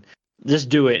it, man. Just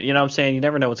do it. You know what I'm saying? You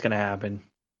never know what's gonna happen.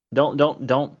 Don't.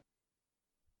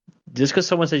 Just because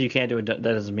someone says you can't do it, that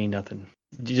doesn't mean nothing.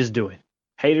 You just do it.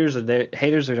 Haters are there.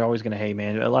 Haters are always gonna hate,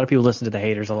 man. A lot of people listen to the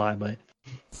haters a lot, but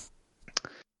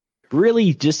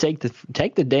really, just take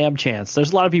the damn chance.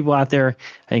 There's a lot of people out there,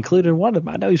 including one of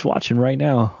them. I know he's watching right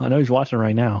now.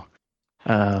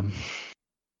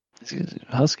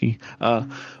 Husky.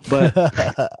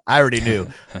 But I already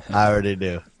knew.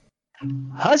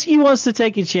 Husky wants to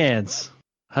take a chance.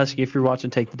 Husky, if you're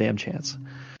watching, take the damn chance.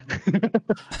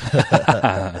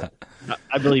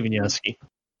 I believe in you, Husky.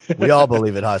 We all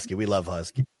believe in Husky. We love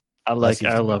Husky. I love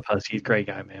Husky. He's a great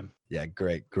guy, man. Yeah,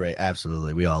 great.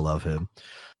 Absolutely. We all love him.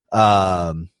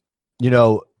 Dustin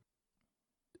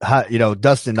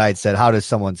Knight said, how does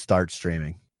someone start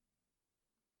streaming?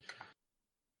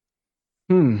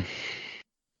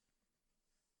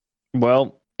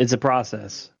 Well, it's a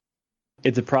process.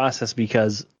 It's a process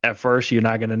because at first you're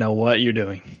not going to know what you're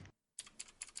doing.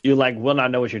 You will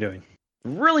not know what you're doing. It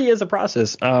really is a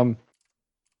process.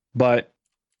 But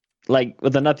like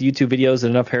with enough YouTube videos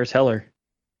and enough Harris Heller,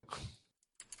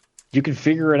 you can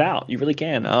figure it out. You really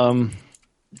can.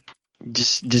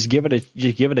 Just give it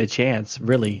a chance,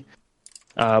 really.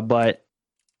 But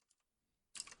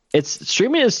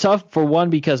streaming is tough for one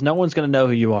because no one's going to know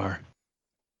who you are.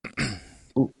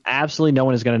 Absolutely, no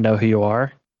one is going to know who you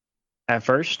are at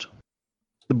first.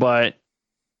 But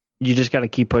you just got to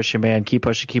keep pushing, man. Keep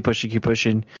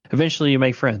pushing. Eventually, you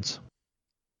make friends.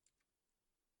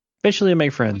 But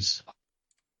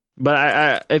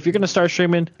if you're going to start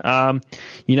streaming, one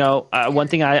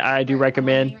thing I do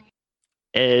recommend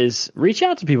is reach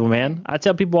out to people, man. I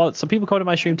tell people, some people come to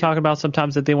my stream talking about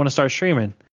sometimes that they want to start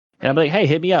streaming. And I'm like, hey,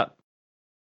 hit me up.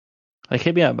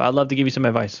 Hit me up. I'd love to give you some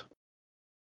advice.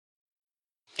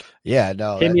 Yeah,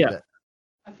 no. Hit me up.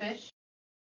 A fish?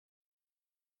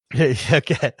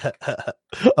 Okay.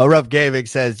 Rough Gaming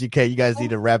says, you guys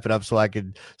need to wrap it up so I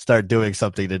can start doing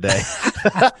something today.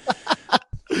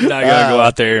 You're not going to go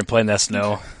out there and play in that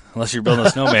snow unless you're building a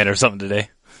snowman or something today.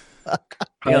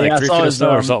 Yeah, 3 feet of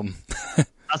snow or something.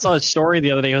 I saw his story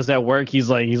the other day. He was at work. He's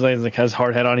like has his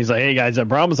hard hat on. He's like, "Hey guys, I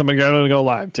promise I'm gonna go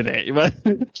live today." But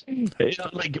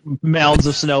like mounds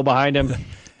of snow behind him.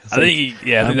 I think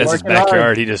that's his backyard.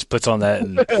 Hard. He just puts on that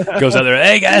and goes out there.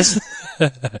 Hey guys.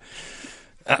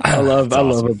 I love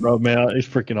it, bro, man. It's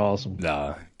freaking awesome.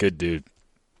 Nah, good dude.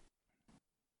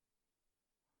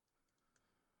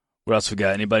 What else we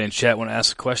got? Anybody in chat want to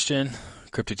ask a question?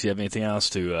 Cryptic, do you have anything else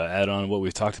to add on what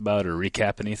we've talked about or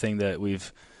recap anything that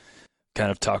we've kind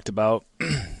of talked about?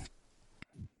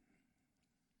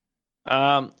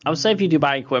 I would say if you do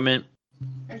buy equipment,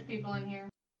 There's people in here.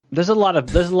 There's a lot of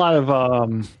places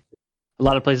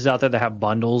out there that have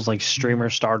bundles, like streamer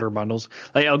starter bundles.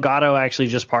 Like Elgato actually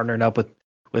just partnered up with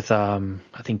I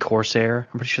think Corsair.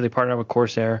 I'm pretty sure they partnered up with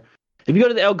Corsair. If you go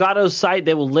to the Elgato site,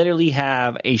 they will literally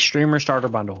have a streamer starter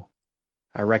bundle.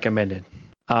 I recommend it.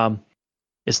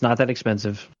 It's not that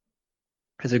expensive.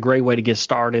 It's a great way to get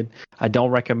started. I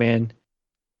don't recommend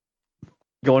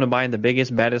going and buying the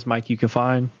biggest, baddest mic you can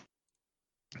find,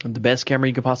 the best camera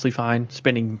you can possibly find,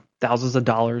 spending thousands of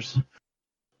dollars.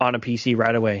 on a PC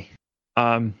right away.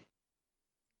 Because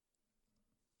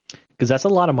that's a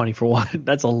lot of money for one.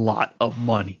 That's a lot of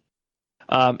money.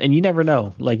 And you never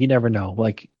know. You never know.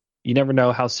 You never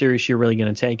know how serious you're really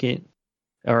going to take it,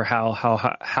 or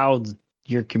how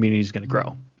your community is going to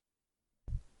grow.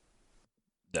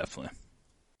 Definitely.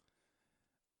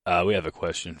 We have a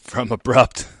question from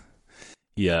Abrupt.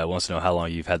 He wants to know how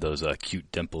long you've had those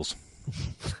cute dimples.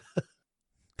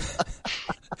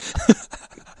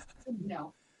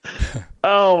 No.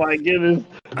 Oh my goodness,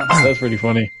 that's pretty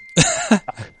funny.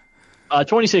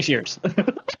 26 years.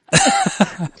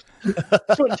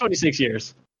 26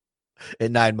 years.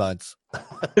 In 9 months.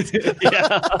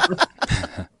 Yeah.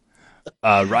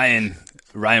 Ryan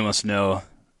wants to know,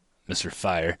 Mr.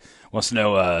 Fire wants to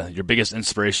know your biggest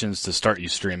inspirations to start you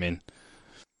streaming.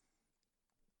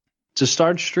 To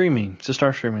start streaming.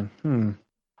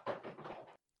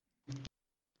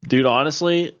 Dude,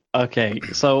 honestly, okay.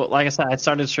 So, like I said, I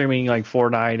started streaming like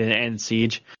Fortnite and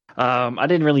Siege. I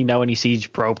didn't really know any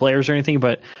Siege pro players or anything,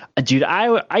 but dude,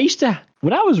 I used to,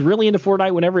 when I was really into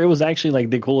Fortnite, whenever it was actually like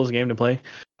the coolest game to play.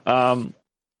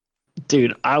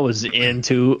 Dude, I was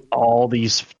into all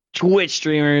these Twitch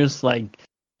streamers like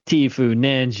Tfue,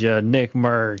 Ninja, Nick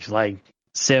Merckx, like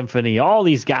Symphony, all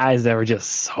these guys that were just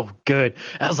so good.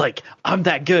 I was like, I'm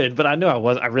that good, but I knew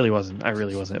I really wasn't.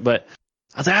 But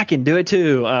I was like, I can do it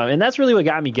too. And that's really what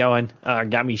got me going,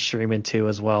 got me streaming too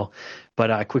as well. But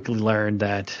I quickly learned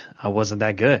that I wasn't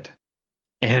that good.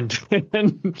 And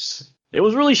it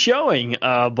was really showing.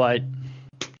 But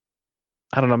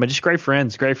I don't know, man, just great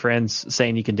friends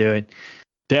saying you can do it.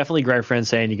 Definitely great friends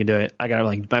saying you can do it. I got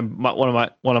like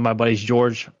one of my buddies,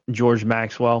 George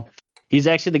Maxwell. He's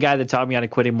actually the guy that taught me how to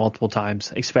quit multiple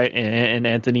times. And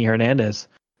Anthony Hernandez.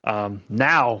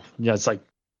 Now, yeah, it's like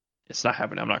it's not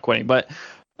happening. I'm not quitting. But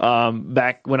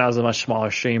back when I was a much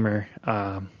smaller streamer,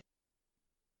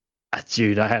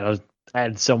 dude, I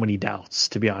had so many doubts,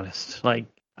 to be honest. Like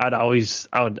I would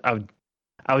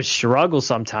struggle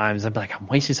sometimes. I'm like, I'm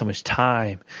wasting so much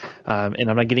time, and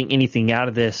I'm not getting anything out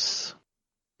of this,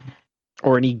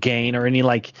 or any gain, or any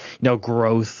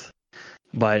growth.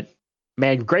 But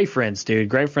man, great friends, dude.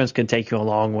 Great friends can take you a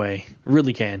long way.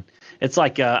 Really can. It's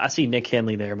like I see Nick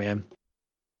Henley there, man.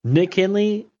 Nick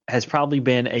Henley has probably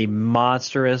been a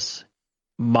monstrous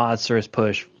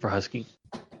push for Husky.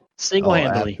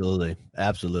 Single-handedly.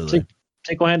 Absolutely.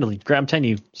 Single-handedly. I'm telling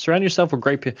you, surround yourself with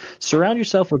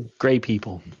great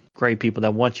people. Great people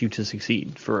that want you to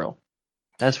succeed, for real.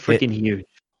 That's freaking huge.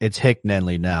 It's Hick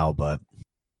Nenley now, but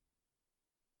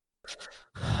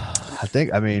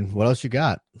I mean, what else you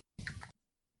got?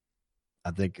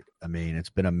 It's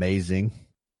been amazing.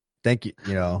 Thank you.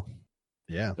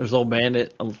 Yeah. There's old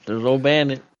bandit.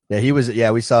 Yeah, he was.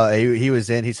 Yeah, we saw he was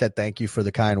in. He said thank you for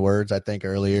the kind words, I think,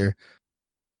 earlier.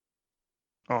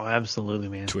 Oh, absolutely,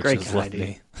 man. Twitch Great guy,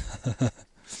 dude.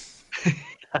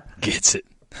 Gets it.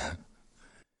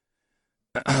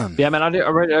 Yeah, man. I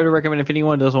recommend if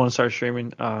anyone does want to start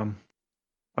streaming. I'm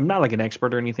not like an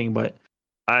expert or anything, but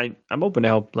I'm open to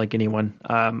help like anyone.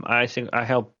 I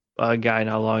helped a guy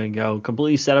not long ago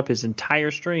completely set up his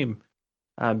entire stream.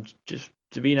 Just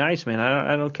to be nice, man.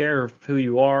 I don't care who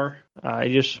you are.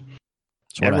 Everyone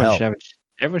should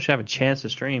have a chance to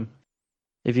stream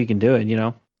if you can do it.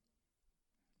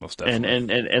 Most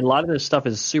definitely. And a lot of this stuff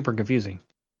is super confusing.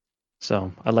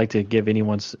 So I'd like to give any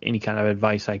kind of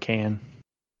advice I can.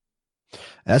 And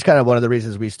that's kind of one of the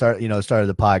reasons we started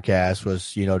the podcast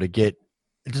was,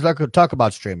 to talk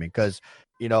about streaming, because,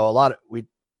 we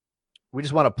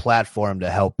just want a platform to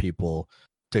help people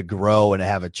to grow and to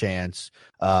have a chance.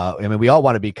 We all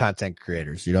want to be content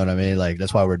creators. You know what I mean? Like,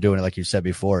 that's why we're doing it. Like you said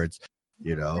before, it's,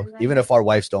 even if our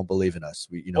wives don't believe in us,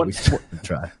 we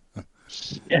try.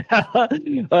 Yeah.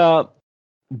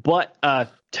 But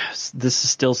this is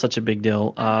still such a big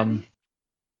deal.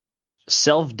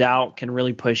 Self-doubt can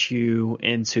really push you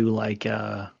into like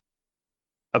a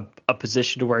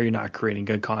position to where you're not creating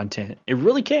good content. It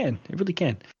really can.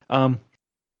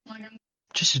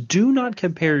 Just do not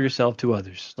compare yourself to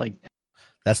others. Like,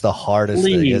 that's the hardest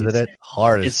thing, isn't it?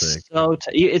 Hardest thing. So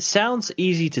it sounds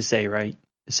easy to say, right?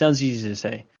 It sounds easy to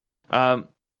say.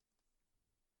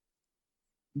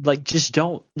 Just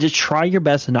try your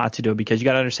best not to do it, because you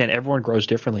got to understand everyone grows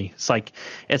differently. It's like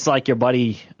your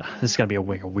buddy. This is gonna be a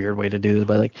weird way to do this,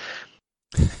 but like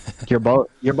you're both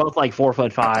like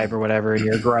 4'5" or whatever, and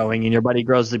you're growing, and your buddy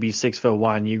grows to be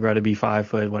 6'1", you grow to be 5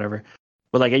 foot, whatever.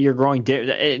 But like you're growing,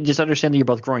 just understand that you're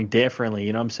both growing differently.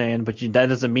 You know what I'm saying? But that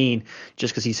doesn't mean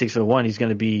just because he's 6'1", he's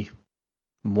gonna be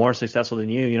more successful than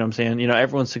you. You know what I'm saying?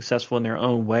 Everyone's successful in their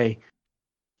own way.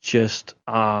 Just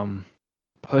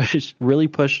push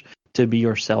to be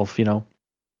yourself.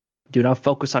 Do not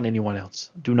focus on anyone else.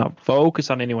 Do not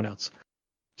focus on anyone else.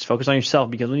 Just focus on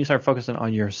yourself, because when you start focusing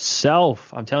on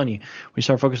yourself, I'm telling you, when you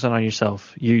start focusing on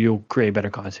yourself, you'll create better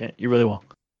content. You really will.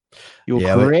 You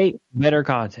will create better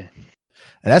content.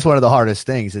 And that's one of the hardest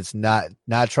things. It's not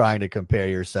trying to compare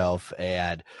yourself,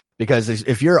 and because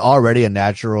if you're already a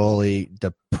naturally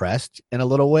depressed in a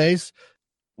little ways,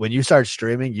 when you start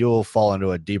streaming, you'll fall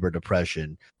into a deeper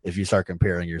depression if you start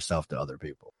comparing yourself to other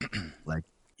people. Like,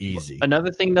 easy.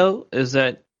 Another thing though is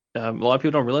that a lot of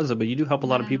people don't realize it, but you do help a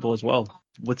lot of people as well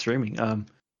with streaming.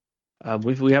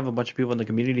 We have a bunch of people in the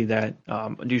community that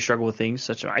do struggle with things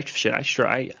such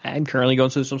as I'm currently going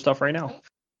through some stuff right now,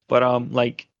 but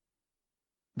like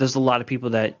there's a lot of people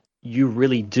that you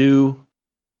really do.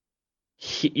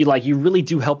 You really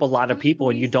do help a lot of people,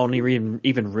 and you don't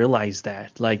even realize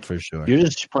that. Like, for sure, you're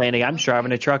just planning. I'm just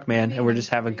driving a truck, man, and we're just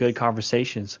having good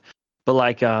conversations. But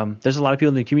like, there's a lot of people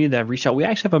in the community that reached out. We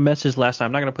actually have a message last night.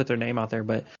 I'm not gonna put their name out there,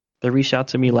 but they reached out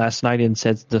to me last night and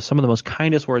said some of the most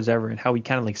kindest words ever, and how we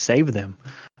kind of like saved them.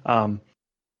 And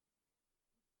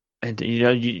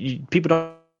you people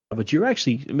don't, but you're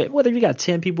actually, whether you got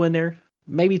 10 people in there,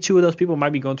 maybe 2 of those people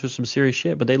might be going through some serious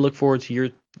shit, but they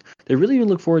really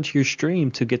look forward to your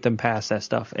stream to get them past that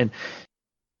stuff. And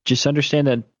just understand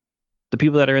that the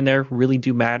people that are in there really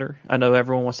do matter. I know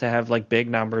everyone wants to have like big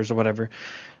numbers or whatever,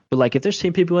 but like if there's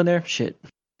 10 people in there, shit,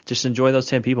 just enjoy those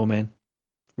 10 people, man.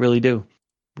 Really do.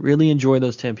 Really enjoy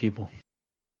those 10 people.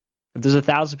 If there's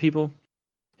 1,000 people,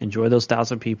 enjoy those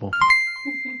 1,000 people.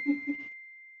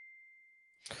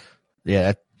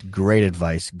 Yeah, great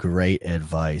advice. Great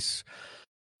advice.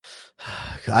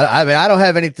 I mean, I don't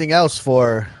have anything else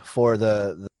for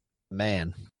the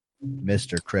man,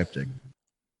 Mr. Cryptic.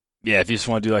 Yeah, if you just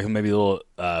want to do like maybe a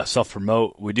little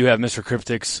self-promote, we do have Mr.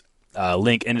 Cryptic's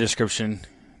link in the description.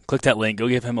 Click that link. Go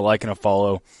give him a like and a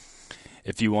follow.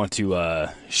 If you want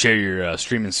to share your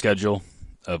streaming schedule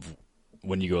of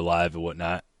when you go live and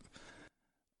whatnot.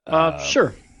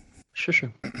 Sure.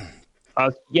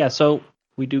 Yeah, so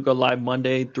we do go live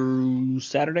Monday through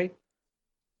Saturday.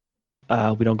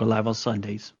 We don't go live on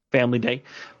Sundays, family day.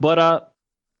 But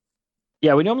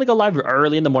yeah, we normally go live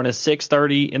early in the morning,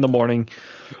 6:30 in the morning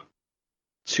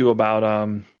to about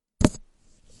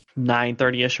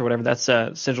 9:30ish or whatever. That's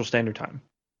Central Standard Time.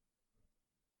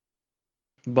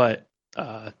 But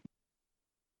yeah,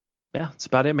 that's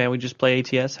about it, man. We just play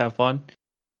ATS, have fun.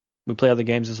 We play other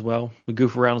games as well. We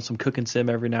goof around on some cooking sim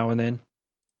every now and then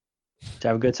to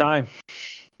have a good time.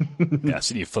 Yeah, I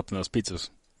see you flipping those pizzas,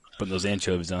 putting those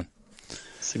anchovies on.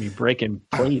 See me breaking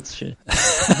plates, shit.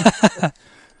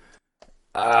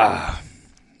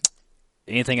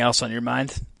 Anything else on your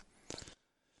mind?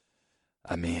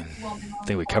 I mean, I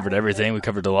think we covered everything. We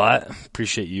covered a lot.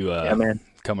 Appreciate you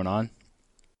coming on.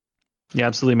 Yeah,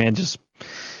 absolutely, man. Just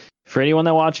for anyone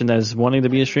that watching that is wanting to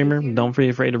be a streamer, don't be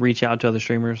afraid to reach out to other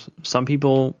streamers. Some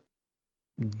people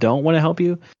don't want to help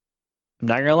you. I'm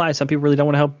not gonna lie, some people really don't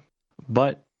want to help,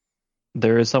 but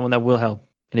there is someone that will help.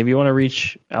 And if you want to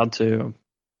reach out to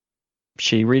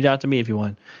me if you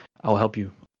want. I'll help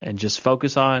you. And just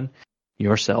focus on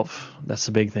yourself. That's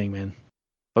the big thing, man.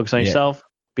 Focus on yourself.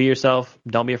 Be yourself.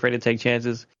 Don't be afraid to take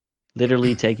chances.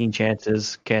 Literally taking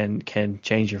chances can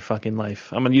change your fucking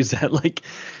life. I'm gonna use that like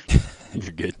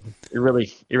you're good. It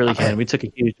really can. We took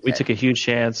a huge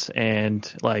chance, and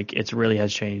like it really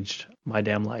has changed my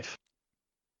damn life.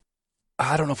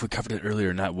 I don't know if we covered it earlier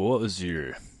or not. What was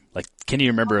your can you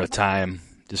remember a time,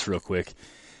 just real quick?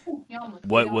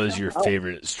 What was your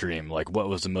favorite stream? Like, what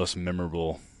was the most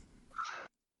memorable?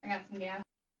 I got some gas.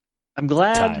 I'm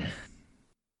glad. Time?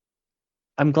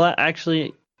 I'm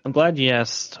glad you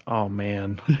asked. Oh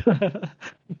man,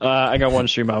 I got one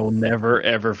stream I will never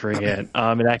ever forget.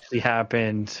 It actually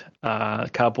happened a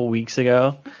couple weeks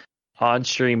ago on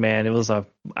stream. Man,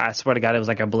 I swear to God, it was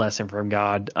like a blessing from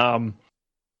God.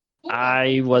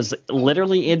 I was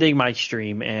literally ending my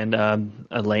stream, and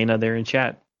Elena there in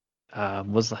chat a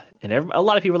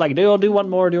lot of people were like, do one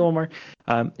more.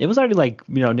 It was already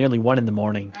nearly 1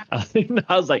 a.m.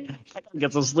 I was like, I gotta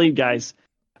get some sleep, guys.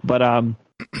 But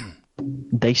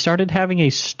they started having a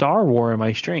Star War in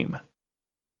my stream,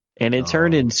 and it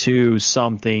turned into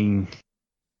something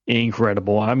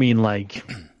incredible. I mean, like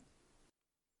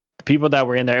the people that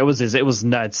were in there, it was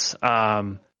nuts.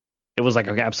 It was like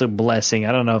an absolute blessing.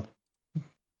 I don't know.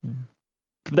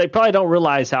 They probably don't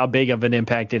realize how big of an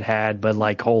impact it had, but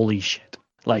like, holy shit.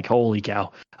 Like, holy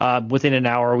cow. Within an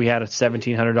hour, we had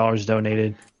 $1,700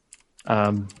 donated.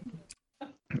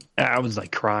 I was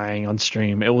like crying on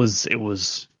stream. It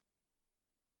was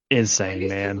insane,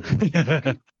 man.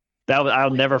 I'll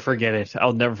never forget it.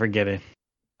 I'll never forget it.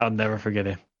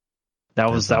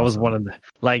 That was one of the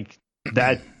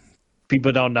that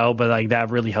people don't know, but that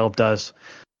really helped us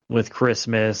with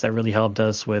Christmas. That really helped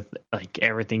us with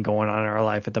everything going on in our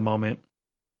life at the moment.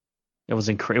 It was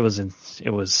it was it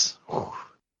was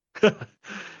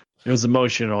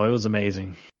emotional. It was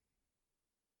amazing.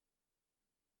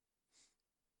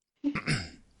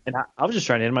 And I was just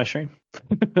trying to end my stream.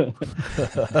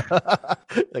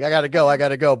 I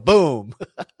gotta go. Boom.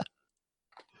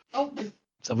 Oh,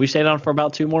 So we stayed on for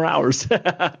about 2 more hours.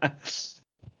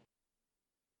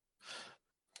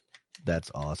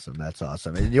 That's awesome.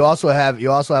 And you also have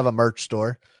a merch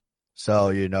store. So,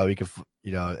 you can,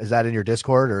 is that in your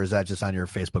Discord or is that just on your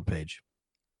Facebook page?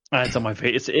 It's on my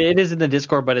face. It is in the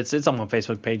Discord, but it's on my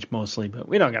Facebook page mostly. But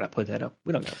we don't gotta put that up.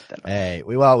 Hey,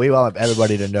 we want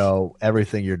everybody to know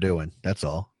everything you're doing. That's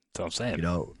all. That's what I'm saying.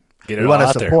 Get it. We want to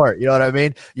support. There. You know what I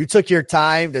mean? You took your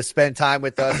time to spend time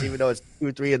with us, even though it's 2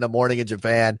 or 3 in the morning in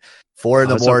Japan, 4 in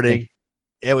the morning. Okay.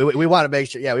 Yeah, we want to make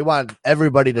sure. Yeah, we want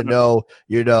everybody to know,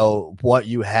 what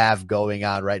you have going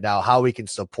on right now, how we can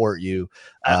support you,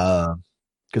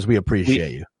 because we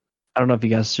appreciate you. I don't know if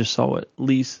you guys just saw what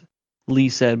Lee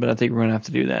said, but I think we're gonna have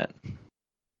to do that.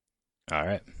 All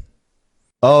right.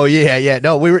 Oh yeah.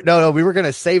 No, we were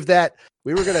gonna save that.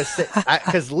 We were gonna say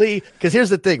because here's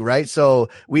the thing, right? So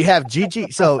we have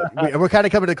GG. So we're kind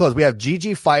of coming to the close. We have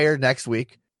GG Fire next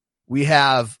week. We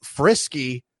have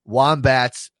Frisky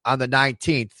Wombats on the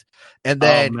 19th, and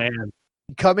then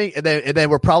coming, and then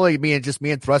we're probably me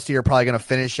and Thrusty are probably going to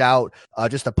finish out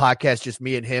just a podcast, just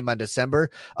me and him on December.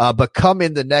 But come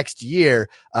in the next year,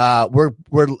 we're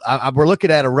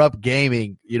looking at Erupt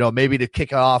Gaming, maybe to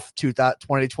kick off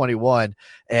 2021,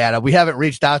 and we haven't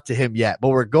reached out to him yet, but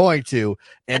we're going to.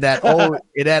 And that I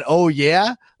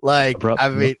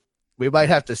mean, we might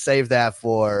have to save that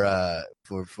for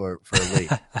Lee.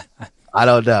 I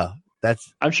don't know.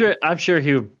 I'm sure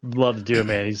he would love to do it,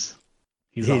 man. He's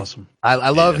awesome.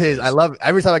 I love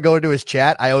every time I go into his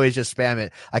chat, I always just spam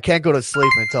it. I can't go to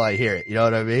sleep until I hear it. You know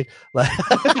what I mean?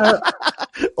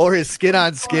 Or his Skin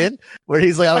on Skin, where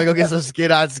he's like, I'm gonna go get some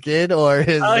Skin on Skin, or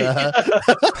his I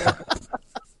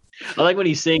like when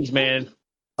he sings, man.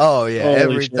 Oh yeah, holy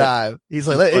every shit. Time. He's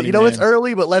like, funny, it's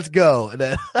early, but let's go. And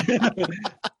then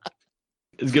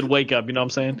it's a good wake up, you know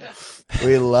what I'm saying?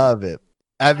 We love it.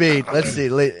 I mean, let's see.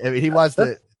 He wants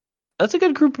to. That's a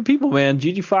good group of people, man.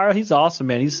 GG Fire, he's awesome,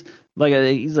 man. He's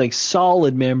like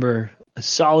solid member, a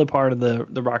solid part of the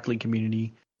Rocket League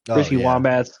community. Frisky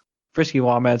Wombats,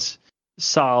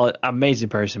 solid, amazing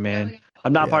person, man.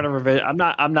 I'm not part of Revision.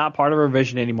 I'm not part of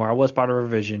Revision anymore. I was part of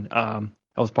Revision. I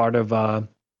was part of.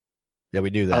 We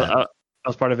do that. I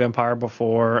was part of Empire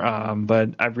before,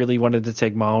 but I really wanted to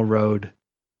take my own road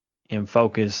and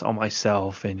focus on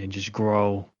myself and just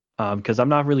grow. Because I'm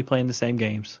not really playing the same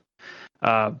games.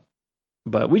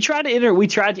 But we tried to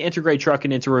integrate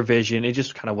trucking into Revision. It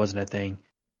just kind of wasn't a thing.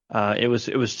 It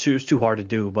was too hard to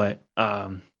do. But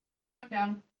that's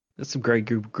some great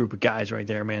group of guys right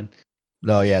there, man.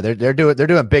 No, yeah, they're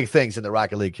doing big things in the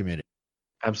Rocket League community.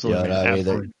 Absolutely,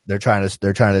 absolutely. They're trying to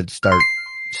start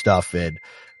stuff in.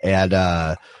 And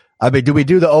I mean, do we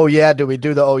do the oh yeah? Do we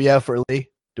do the oh yeah for Lee?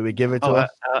 Do we give it to him?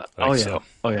 So.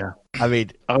 Oh yeah. I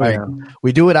mean,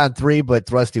 we do it on 3, but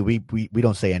Thrusty, we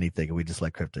don't say anything, and we just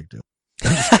let Cryptic do.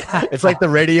 It's like the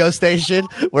radio station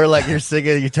where you're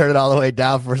singing, you turn it all the way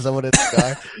down for someone in the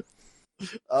car.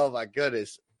 Oh my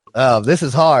goodness. This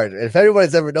is hard. If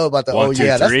anybody's ever known about the 1,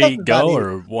 2, 3, go,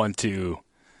 or 1, 2.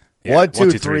 Yeah, 1,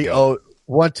 2, 3, oh,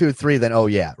 1, 2, 3, then oh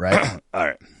yeah, right?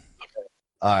 All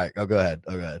right. Go ahead.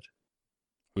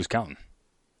 Who's counting?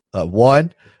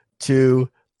 1, 2,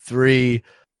 3.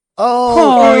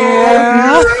 Oh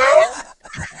yeah.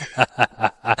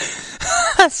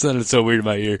 That sounded so weird in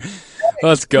my ear.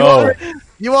 Let's go.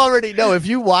 You already know. If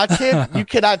you watch him, you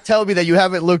cannot tell me that you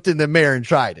haven't looked in the mirror and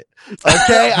tried it.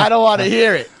 Okay? I don't want to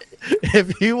hear it.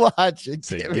 If you watch it,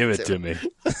 give it to me.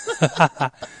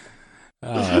 Oh,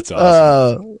 that's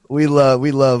awesome. We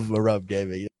love Erupt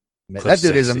Gaming. Clip that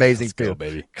dude 60. is amazing Let's too. go,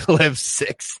 baby. Clip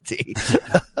 60.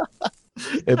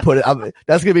 And put it.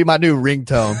 That's gonna be my new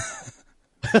ringtone.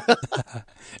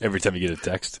 Every time you get a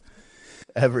text.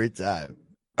 Every time.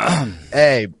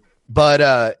 Hey,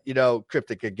 but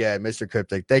Cryptic again, Mr.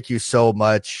 Cryptic, thank you so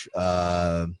much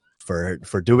for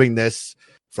doing this,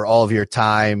 for all of your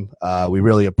time. We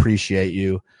really appreciate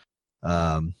you.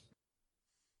 Erupt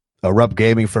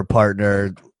Gaming for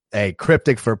partner. Hey,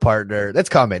 Cryptic for partner. That's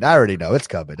coming. I already know it's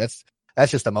coming. That's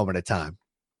just a moment of time.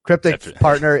 Cryptic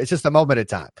partner. It's just a moment of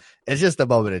time. It's just a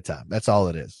moment of time. That's all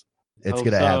it is. It's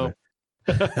gonna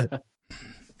happen.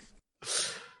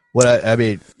 What I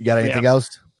mean, you got anything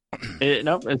else?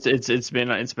 It's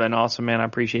been awesome, man. I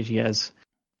appreciate you guys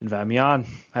inviting me on.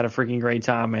 Had a freaking great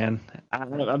time, man.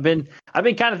 I've been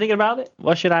kind of thinking about it.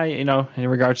 What should I, in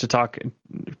regards to talk?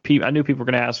 I knew people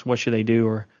were going to ask what should they do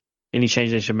or any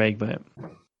change they should make, but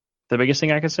the biggest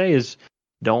thing I can say is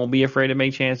don't be afraid to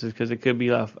make chances because it could be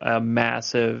a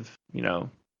massive,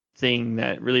 thing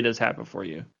that really does happen for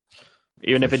you.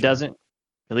 Even if it doesn't,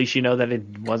 at least you know that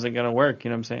it wasn't going to work.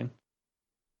 You know what I'm saying?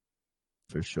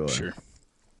 For sure. Sure.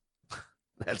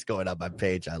 That's going on my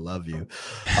page. I love you.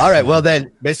 All right. Well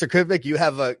then, Mr. Kripnik, you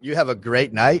have a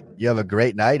great night. You have a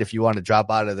great night. If you want to drop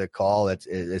out of the call,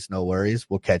 it's no worries.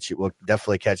 We'll catch you. We'll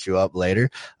definitely catch you up later.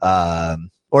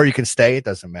 Or you can stay. It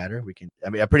doesn't matter.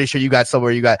 I'm pretty sure you got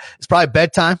somewhere it's probably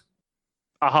bedtime.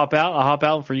 I'll hop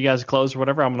out for you guys to close or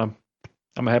whatever. I'm gonna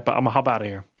hop out of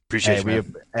here. Appreciate you.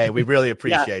 We really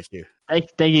appreciate you.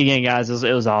 Thank you again, guys.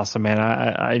 It was awesome, man.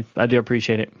 I do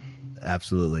appreciate it.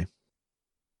 Absolutely.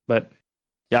 But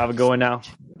yeah, have a good one now.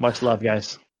 Much love,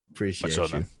 guys. Appreciate you.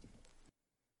 Man.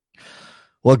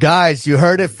 Well, guys, you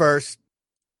heard it first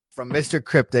from Mr.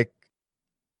 Kripnik.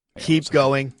 Keep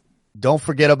going. Don't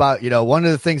forget about, one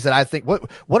of the things that I think,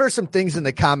 what are some things in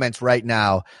the comments right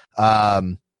now?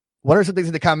 What are some things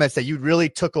in the comments that you really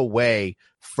took away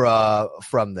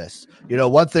from this?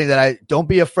 One thing that don't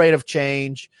be afraid of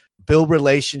change, build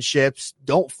relationships,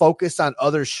 don't focus on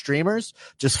other streamers,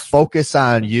 just focus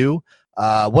on you.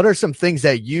 What are some things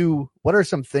that you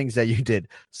did?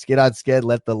 Skid on skid,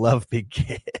 let the love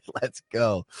begin. Let's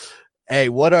go. Hey,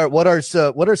 what are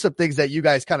some things that you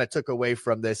guys kind of took away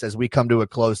from this as we come to a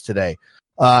close today?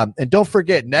 And don't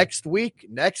forget, next week,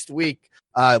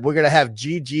 we're gonna have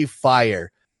GG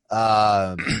Fire. We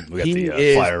got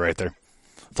the flyer right there.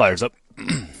 Flyers up.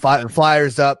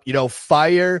 Flyers up.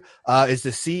 Fire is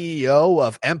the CEO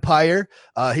of Empire.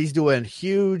 He's doing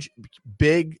huge,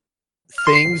 big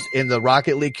things in the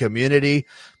Rocket League community.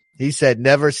 He said,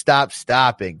 "Never stop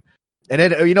stopping." And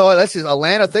then let's just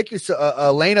Elena. Thank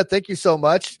you so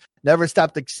much. Never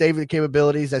stop the saving the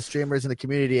capabilities that streamers in the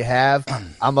community have.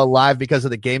 I'm alive because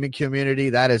of the gaming community.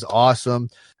 That is awesome.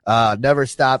 Never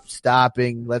stop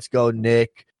stopping. Let's go,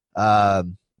 Nick.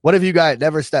 What have you guys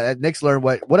never stop? Nick's learned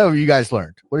what have you guys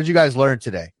learned? What did you guys learn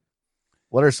today?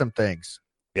 What are some things?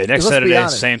 Yeah, next Saturday,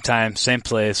 same time, same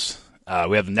place.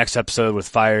 We have the next episode with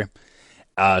Fire.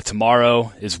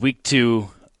 Tomorrow is week 2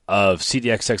 of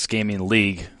CDXX Gaming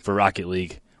League for Rocket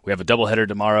League. We have a doubleheader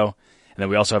tomorrow, and then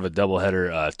we also have a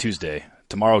doubleheader Tuesday.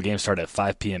 Tomorrow games start at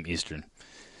 5 p.m. Eastern.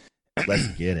 Let's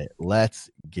get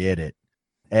it.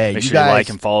 Hey, make sure you like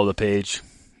and follow the page.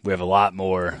 We have a lot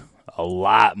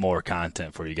more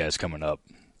content for you guys coming up.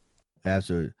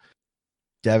 Absolutely.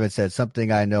 Devin said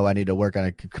something I know I need to work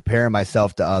on comparing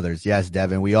myself to others. Yes,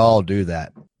 Devin, we all do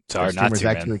that. It's hard not to,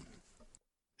 man.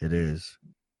 It is.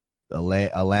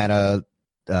 Alana,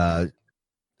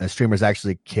 streamers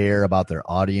actually care about their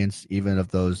audience, even if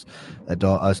those that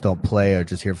don't play or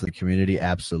just here for the community.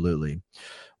 Absolutely.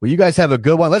 Well, you guys have a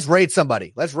good one. Let's rate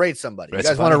somebody. You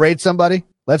guys want to rate somebody?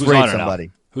 Let's rate somebody.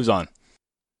 Who's on?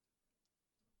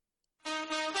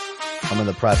 I'm in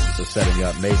the process of setting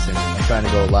up. Mason, I'm trying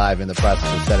to go live in the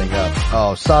process of setting up.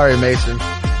 Oh, sorry, Mason.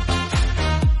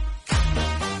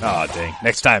 Oh, dang.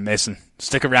 Next time, Mason.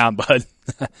 Stick around, bud.